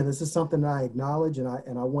 And again, this is something that I acknowledge, and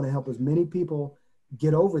I want to help as many people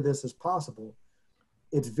get over this as possible.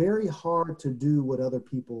 It's very hard to do what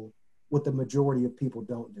the majority of people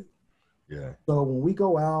don't do. Yeah. So when we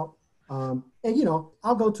go out, and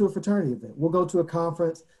I'll go to a fraternity event. We'll go to a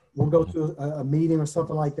conference. We'll go to a meeting or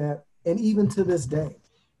something like that. And even to this day,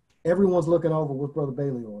 everyone's looking over with Brother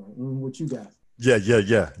Bailey on what you got. Yeah.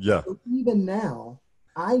 So even now,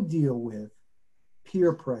 I deal with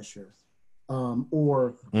peer pressure,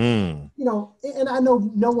 or, and I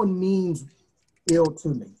know no one means ill to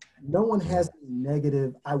me. No one has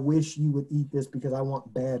negative, I wish you would eat this because I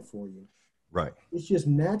want bad for you. Right. It's just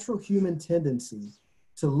natural human tendency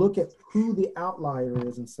to look at who the outlier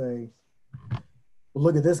is and say, well,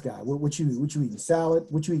 look at this guy. What you eating? Salad?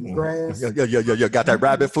 What you eating? Grass? Yeah. Got that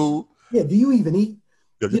rabbit food? Yeah. Do you even eat?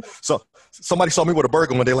 Yeah. So somebody saw me with a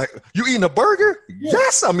burger one day, like, you eating a burger? Yeah.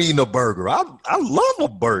 Yes, I'm eating a burger. I love a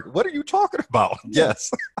burger. What are you talking about? Yeah.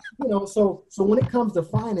 Yes. So when it comes to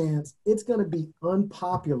finance, it's going to be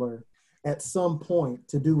unpopular at some point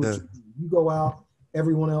to do what you do. You go out,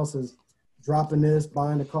 everyone else is dropping this,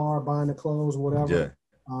 buying the car, buying the clothes, whatever. Yeah.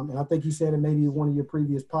 And I think you said in maybe one of your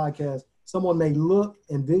previous podcasts, someone may look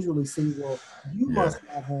and visually see, well, you must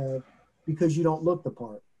not have because you don't look the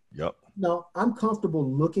part. Yep. No, I'm comfortable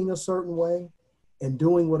looking a certain way and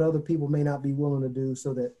doing what other people may not be willing to do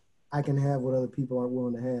so that I can have what other people aren't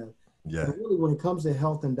willing to have. Yeah. But really, when it comes to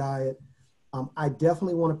health and diet, I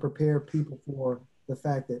definitely want to prepare people for the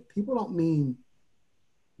fact that people don't mean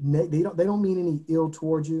they don't mean any ill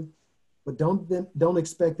towards you, but don't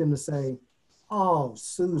expect them to say, "Oh,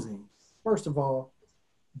 Susie, first of all,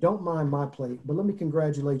 don't mind my plate, but let me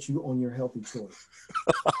congratulate you on your healthy choice."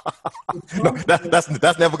 No,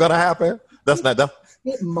 that's never gonna happen. That's not that.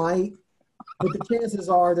 It might, but the chances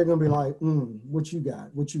are they're gonna be like, "What you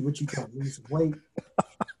got? What you got? Lose some weight."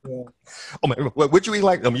 Yeah. Oh man, what you eat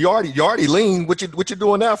like? You already lean. What you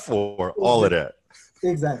doing that for? Exactly. All of that.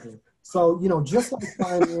 Exactly. So just like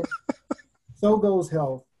finance, so goes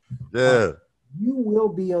health. Yeah. You will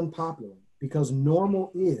be unpopular because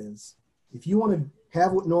normal is, if you want to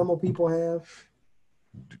have what normal people have,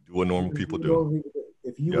 do what normal people do.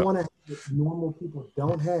 If you want to have what normal people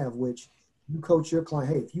don't have, which you coach your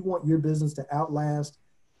client, hey, if you want your business to outlast,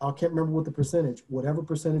 I can't remember what the percentage, whatever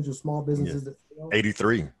percentage of small businesses that fail.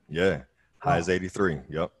 83. Yeah. High as 83.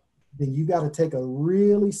 Yep. Then you got to take a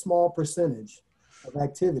really small percentage of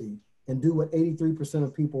activity and do what 83%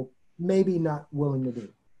 of people maybe not willing to do.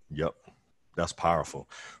 Yep. That's powerful,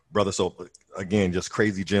 brother. So again, just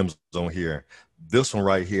crazy gems on here. This one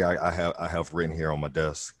right here, I have written here on my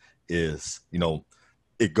desk is,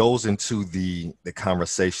 it goes into the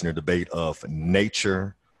conversation or debate of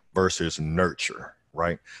nature versus nurture,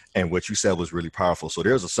 right? And what you said was really powerful. So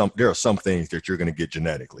there are some things that you're going to get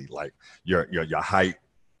genetically, like your height,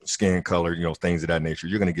 skin color, things of that nature.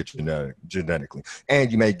 You're going to get genetically,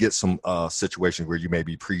 and you may get some situations where you may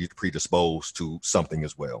be predisposed to something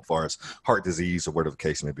as well, as far as heart disease or whatever the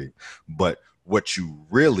case may be. But what you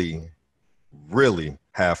really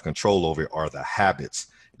have control over are the habits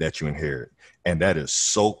that you inherit. And that is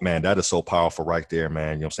so powerful right there,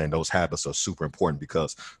 man. You know what I'm saying? Those habits are super important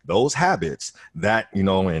because those habits that, and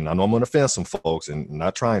I know I'm going to offend some folks and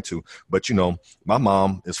not trying to, but my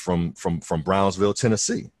mom is from Brownsville,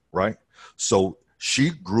 Tennessee, right? So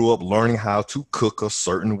she grew up learning how to cook a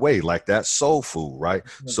certain way, like that soul food, right?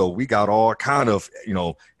 Mm-hmm. So we got all kind of,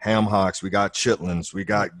 ham hocks, we got chitlins, we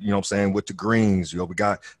got, with the greens, we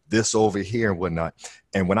got this over here and whatnot.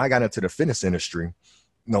 And when I got into the fitness industry,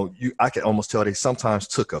 I can almost tell they sometimes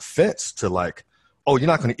took offense to like, oh, you're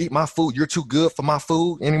not going to eat my food. You're too good for my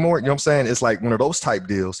food anymore. You know what I'm saying? It's like one of those type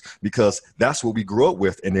deals because that's what we grew up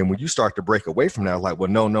with. And then when you start to break away from that, like, well,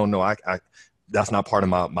 no, I that's not part of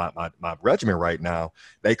my regimen right now.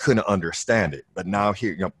 They couldn't understand it. But now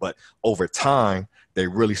here, but over time, they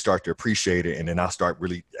really start to appreciate it. And then I start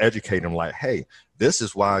really educating them like, hey, this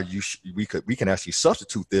is why we can actually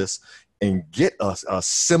substitute this and get us a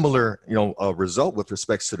similar, result with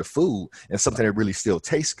respects to the food and something that really still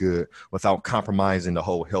tastes good without compromising the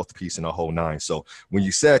whole health piece and the whole nine. So when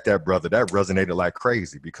you said that, brother, that resonated like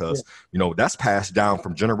crazy because, that's passed down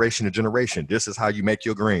from generation to generation. This is how you make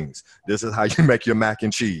your greens. This is how you make your mac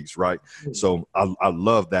and cheese, right? Mm-hmm. So I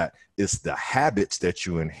love that. It's the habits that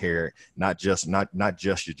you inherit, not just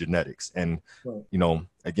your genetics. And,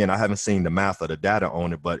 again, I haven't seen the math or the data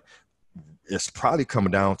on it, but it's probably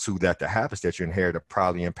coming down to that the habits that you inherit are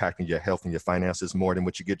probably impacting your health and your finances more than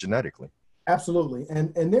what you get genetically. Absolutely.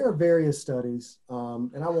 And there are various studies,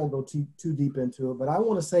 and I won't go too deep into it, but I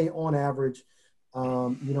want to say on average,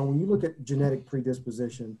 when you look at genetic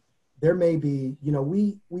predisposition, there may be,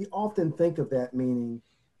 we often think of that meaning,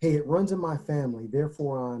 hey, it runs in my family,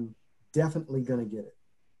 therefore I'm definitely going to get it.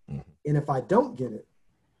 Mm-hmm. And if I don't get it,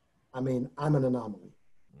 I'm an anomaly.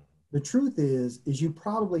 Mm-hmm. The truth is you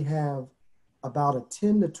probably have about a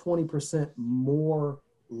 10 to 20% more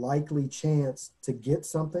likely chance to get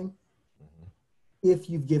something if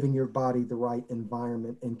you've given your body the right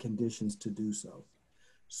environment and conditions to do so.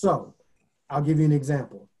 So I'll give you an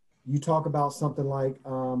example. You talk about something like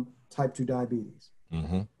type 2 diabetes.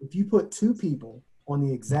 Mm-hmm. If you put two people on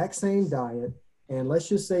the exact same diet, and let's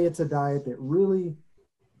just say it's a diet that really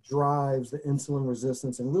drives the insulin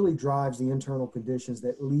resistance and really drives the internal conditions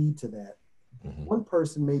that lead to that. Mm-hmm. One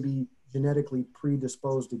person may be genetically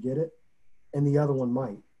predisposed to get it, and the other one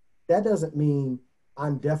might. That doesn't mean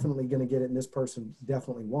I'm definitely going to get it and this person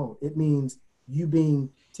definitely won't. It means you being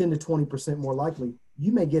 10 to 20% more likely,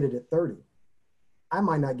 you may get it at 30. I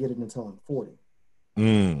might not get it until I'm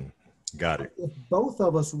 40. Got it. If both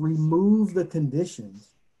of us remove the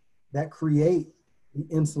conditions that create the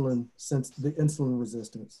insulin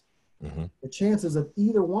resistance, Mm-hmm. the chances of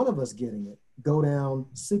either one of us getting it go down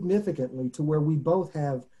significantly to where we both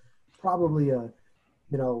have probably a,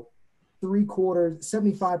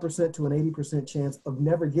 75% to an 80% chance of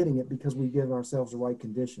never getting it because we give ourselves the right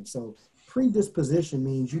conditions. So predisposition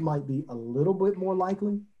means you might be a little bit more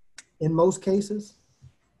likely in most cases,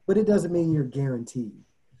 but it doesn't mean you're guaranteed.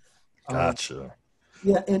 Gotcha.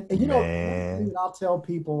 Yeah, and one thing Man. that I'll tell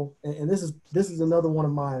people, and this is another one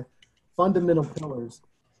of my fundamental pillars,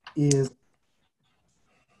 is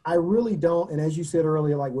I really don't, and as you said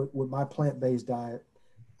earlier, like with my plant-based diet,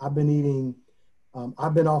 I've been eating,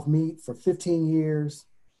 I've been off meat for 15 years.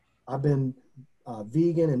 I've been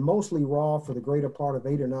vegan and mostly raw for the greater part of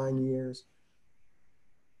 8 or 9 years.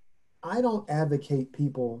 I don't advocate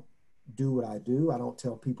people do what I do. I don't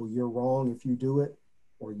tell people you're wrong if you do it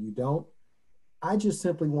or you don't. I just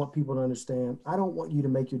simply want people to understand, I don't want you to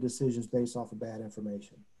make your decisions based off of bad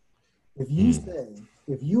information. If you say,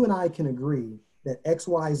 if you and I can agree that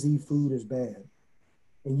XYZ food is bad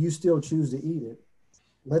and you still choose to eat it,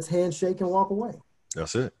 let's handshake and walk away.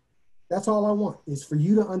 That's it. That's all I want, is for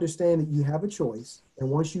you to understand that you have a choice. And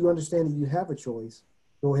once you understand that you have a choice,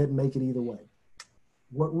 go ahead and make it either way.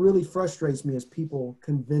 What really frustrates me is people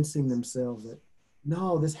convincing themselves that,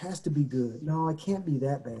 no, this has to be good. No, it can't be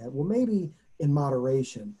that bad. Well, maybe in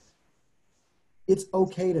moderation. It's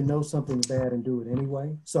okay to know something's bad and do it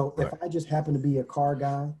anyway. So if I just happen to be a car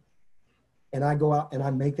guy and I go out and I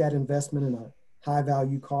make that investment in a high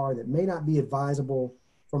value car that may not be advisable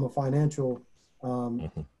from a financial,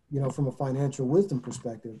 from a financial wisdom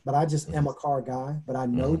perspective, but I just am a car guy, but I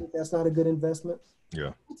know that that's not a good investment.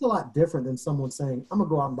 Yeah. It's a lot different than someone saying, I'm gonna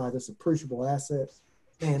go out and buy this appreciable asset.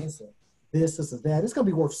 Man, it's this is that. It's gonna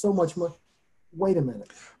be worth so much money. Wait a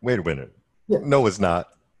minute. Yeah. No, it's not.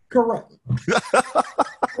 Correct.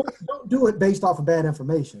 Don't do it based off of bad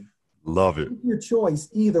information. Love it. Make your choice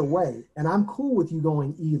either way. And I'm cool with you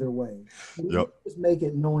going either way. Just make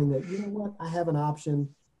it knowing that, you know what, I have an option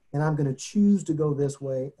and I'm going to choose to go this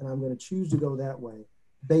way and I'm going to choose to go that way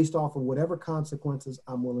based off of whatever consequences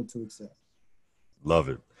I'm willing to accept. Love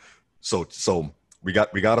it. So we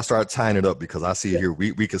got to start tying it up, because I see here,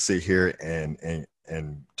 we could sit here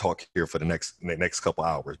and talk here for the next couple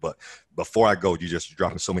hours. But before I go, you just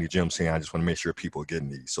dropping so many gems here. I just want to make sure people are getting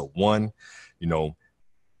these. So one,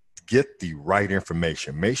 get the right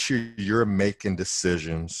information. Make sure you're making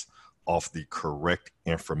decisions off the correct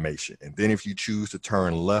information. And then if you choose to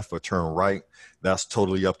turn left or turn right, that's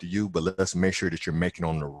totally up to you. But let's make sure that you're making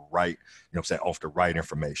on the right, off the right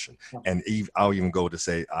information. And I'll even go to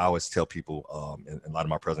say, I always tell people in a lot of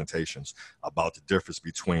my presentations about the difference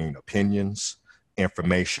between opinions,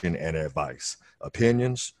 information, and advice.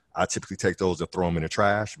 Opinions, I typically take those and throw them in the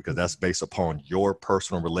trash, because that's based upon your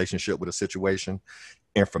personal relationship with a situation.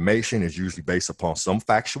 Information is usually based upon some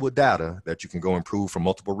factual data that you can go improve from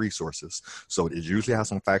multiple resources. So it usually has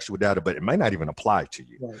some factual data, but it might not even apply to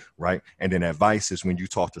you, right? And then advice is when you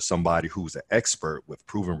talk to somebody who's an expert with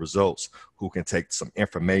proven results, who can take some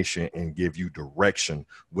information and give you direction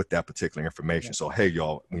with that particular information. So, hey,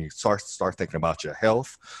 y'all, when you start thinking about your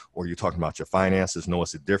health or you're talking about your finances, know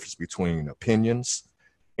it's the difference between opinions,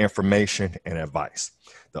 information, and advice.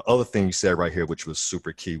 The other thing you said right here, which was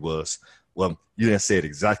super key, was, well, you didn't say it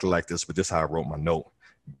exactly like this, but this is how I wrote my note: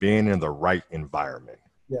 being in the right environment.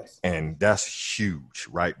 Yes. And that's huge,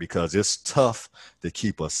 right? Because it's tough to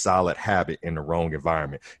keep a solid habit in the wrong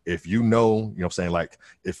environment. If you know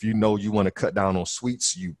if you know you want to cut down on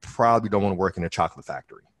sweets, you probably don't want to work in a chocolate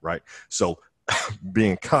factory, right? So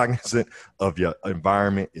being cognizant of your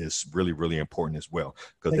environment is really, really important as well,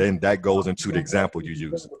 because then that goes into the example you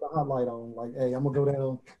use. With the hot light on, like, hey, I'm gonna go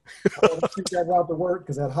down. I want to take that route to work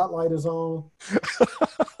because that hot light is on.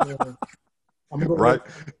 I'm gonna go right.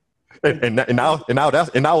 And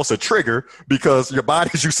now it's a trigger because your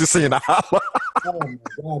body's used to seeing the hot light. Oh my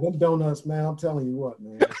God, them donuts, man! I'm telling you what,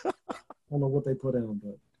 man. I don't know what they put in them,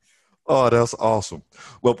 but. Oh, that's awesome.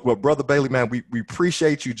 Well, Brother Bailey, man, we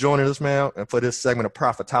appreciate you joining us, man, and for this segment of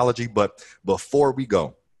Profitology. But before we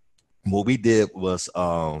go, what we did was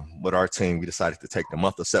with our team, we decided to take the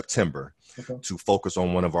month of September Okay. to focus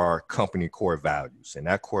on one of our company core values. And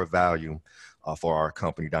that core value for our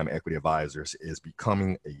company, Diamond Equity Advisors, is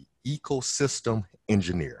becoming a ecosystem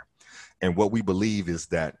engineer. And what we believe is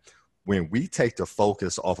that when we take the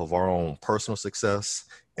focus off of our own personal success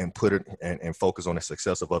and put it and focus on the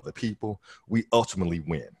success of other people, we ultimately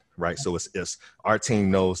win, right? So it's our team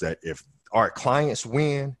knows that if our clients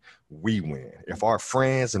win, we win. If our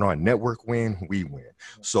friends and our network win, we win.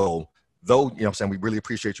 So though, you know what I'm saying, we really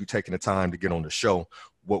appreciate you taking the time to get on the show.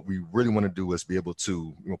 What we really want to do is be able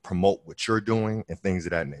to, promote what you're doing and things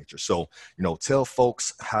of that nature. So, tell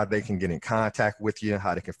folks how they can get in contact with you,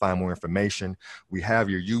 how they can find more information. We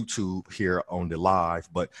have your YouTube here on the live,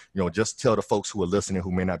 but, just tell the folks who are listening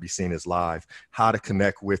who may not be seeing this live, how to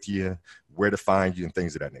connect with you, where to find you and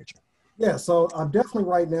things of that nature. Yeah, so I'm definitely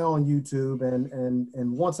right now on YouTube,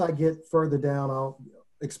 and once I get further down, I'll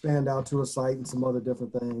expand out to a site and some other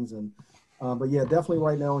different things. And but yeah, definitely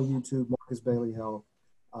right now on YouTube, Marcus Bailey Health.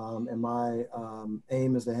 And my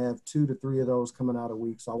aim is to have 2 to 3 of those coming out a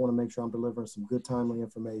week. So I want to make sure I'm delivering some good, timely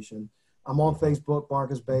information. I'm on Facebook,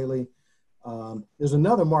 Marcus Bailey. There's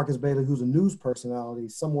another Marcus Bailey who's a news personality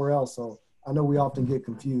somewhere else. So I know we often get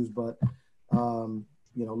confused, but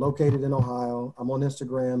located in Ohio. I'm on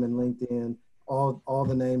Instagram and LinkedIn. All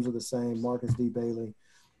the names are the same, Marcus D. Bailey.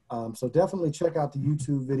 So definitely check out the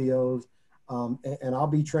YouTube videos. And I'll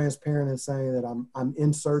be transparent in saying that I'm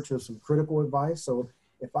in search of some critical advice. So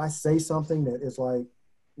if I say something that is like,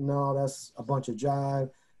 no, that's a bunch of jive,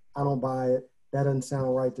 I don't buy it, that doesn't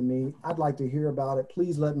sound right to me, I'd like to hear about it.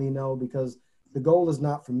 Please let me know, because the goal is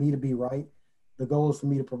not for me to be right. The goal is for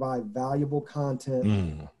me to provide valuable content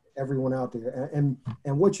to everyone out there. And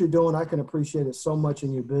what you're doing, I can appreciate it so much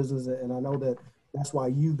in your business. And I know that that's why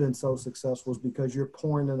you've been so successful, is because you're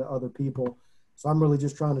pouring into other people. So I'm really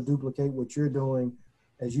just trying to duplicate what you're doing.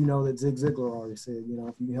 As you know, that Zig Ziglar already said,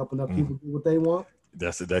 if you help enough people do what they want.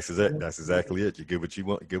 That's exactly it. You get what you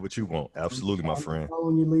want, get what you want. Absolutely, my friend.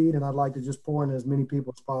 Following your lead, and I'd like to just pour in as many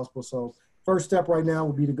people as possible. So first step right now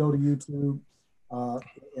would be to go to YouTube.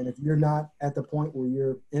 And if you're not at the point where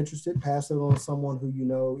you're interested, pass it on to someone who you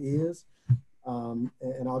know is. And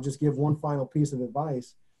I'll just give one final piece of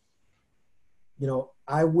advice.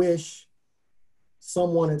 I wish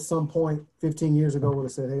someone at some point 15 years ago would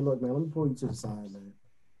have said, hey, look, man, let me pull you to the side, man.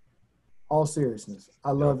 All seriousness,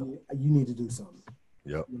 I love you. You need to do something.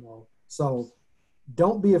 Yep. So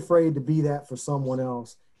don't be afraid to be that for someone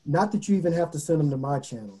else. Not that you even have to send them to my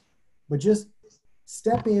channel, but just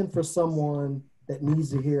step in for someone that needs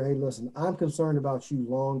to hear, hey, listen, I'm concerned about you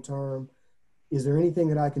long-term. Is there anything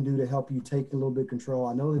that I can do to help you take a little bit of control?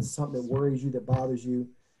 I know it's something that worries you, that bothers you.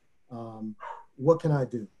 What can I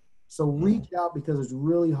do? So reach out, because it's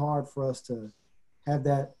really hard for us to have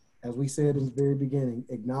that, as we said in the very beginning,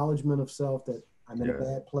 acknowledgement of self, that I'm in a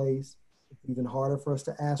bad place. It's even harder for us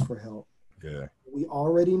to ask for help. Yeah. We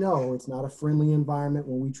already know it's not a friendly environment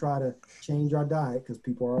when we try to change our diet, because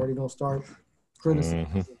people are already going to start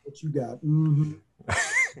criticizing what you got.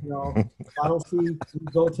 If I don't see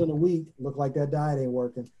results in a week, look like that diet ain't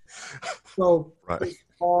working. So It's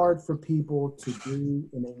hard for people to do,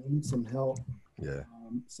 and they need some help. Yeah.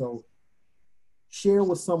 So share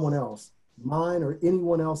with someone else, mine or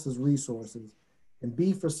anyone else's resources, and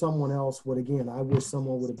be for someone else what, again, I wish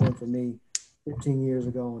someone would have been for me 15 years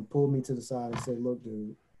ago and pulled me to the side and said, look,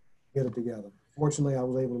 dude, get it together. Fortunately, I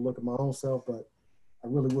was able to look at my own self, but I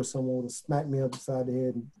really wish someone would have smacked me upside the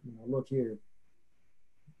head and, look here,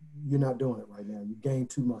 you're not doing it right now. You gained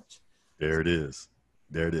too much. There it is.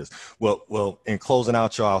 Well, in closing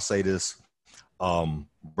out, y'all, I'll say this.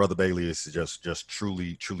 Brother Bailey is just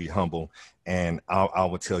truly, truly humble. And I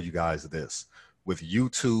will tell you guys this. With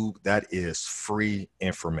YouTube, that is free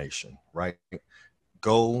information, right?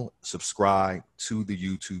 Go subscribe to the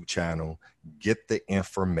YouTube channel, get the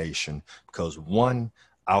information, because one,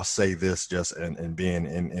 I'll say this, just in being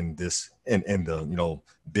in the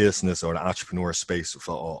business or the entrepreneur space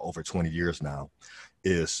for over 20 years now,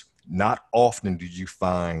 is not often do you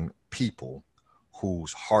find people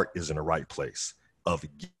whose heart is in the right place of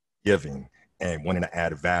giving and wanting to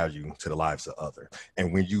add value to the lives of others.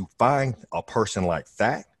 And when you find a person like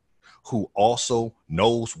that, who also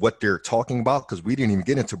knows what they're talking about, because we didn't even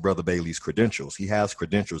get into Brother Bailey's credentials. He has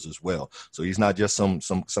credentials as well. So he's not just some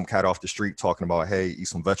cat off the street talking about, hey, eat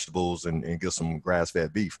some vegetables and get some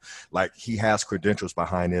grass-fed beef. Like, he has credentials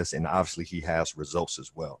behind this, and obviously he has results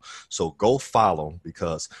as well. So go follow,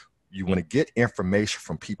 because you want to get information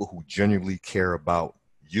from people who genuinely care about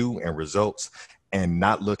you and results, and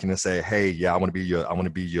not looking to say, hey, yeah, I want to be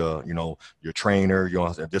your, your trainer.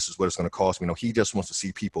 This is what it's going to cost me. He just wants to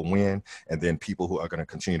see people win, and then people who are going to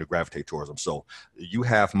continue to gravitate towards him. So you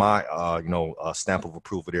have my, stamp of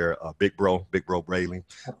approval there, Big Bro Braley.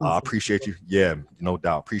 I appreciate you. Yeah, no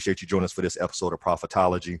doubt. Appreciate you joining us for this episode of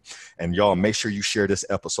Profitology. And y'all, make sure you share this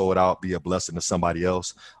episode out. Be a blessing to somebody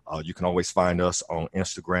else. You can always find us on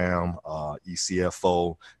Instagram,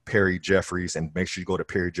 ECFO, Perry Jeffries, and make sure you go to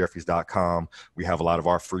perryjeffries.com. We have a lot of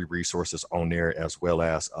our free resources on there, as well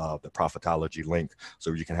as the Profitology link.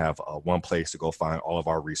 So you can have one place to go find all of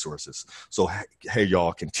our resources. So, hey,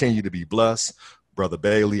 y'all, continue to be blessed. Brother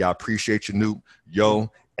Bailey, I appreciate you, Newt.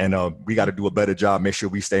 Yo, and we got to do a better job. Make sure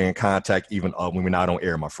we stay in contact even when we're not on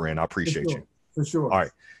air, my friend. I appreciate you. For sure. All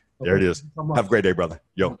right. There it is. Have a great day, brother.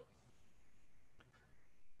 Yo.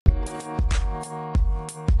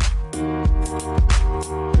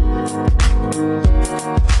 Yeah.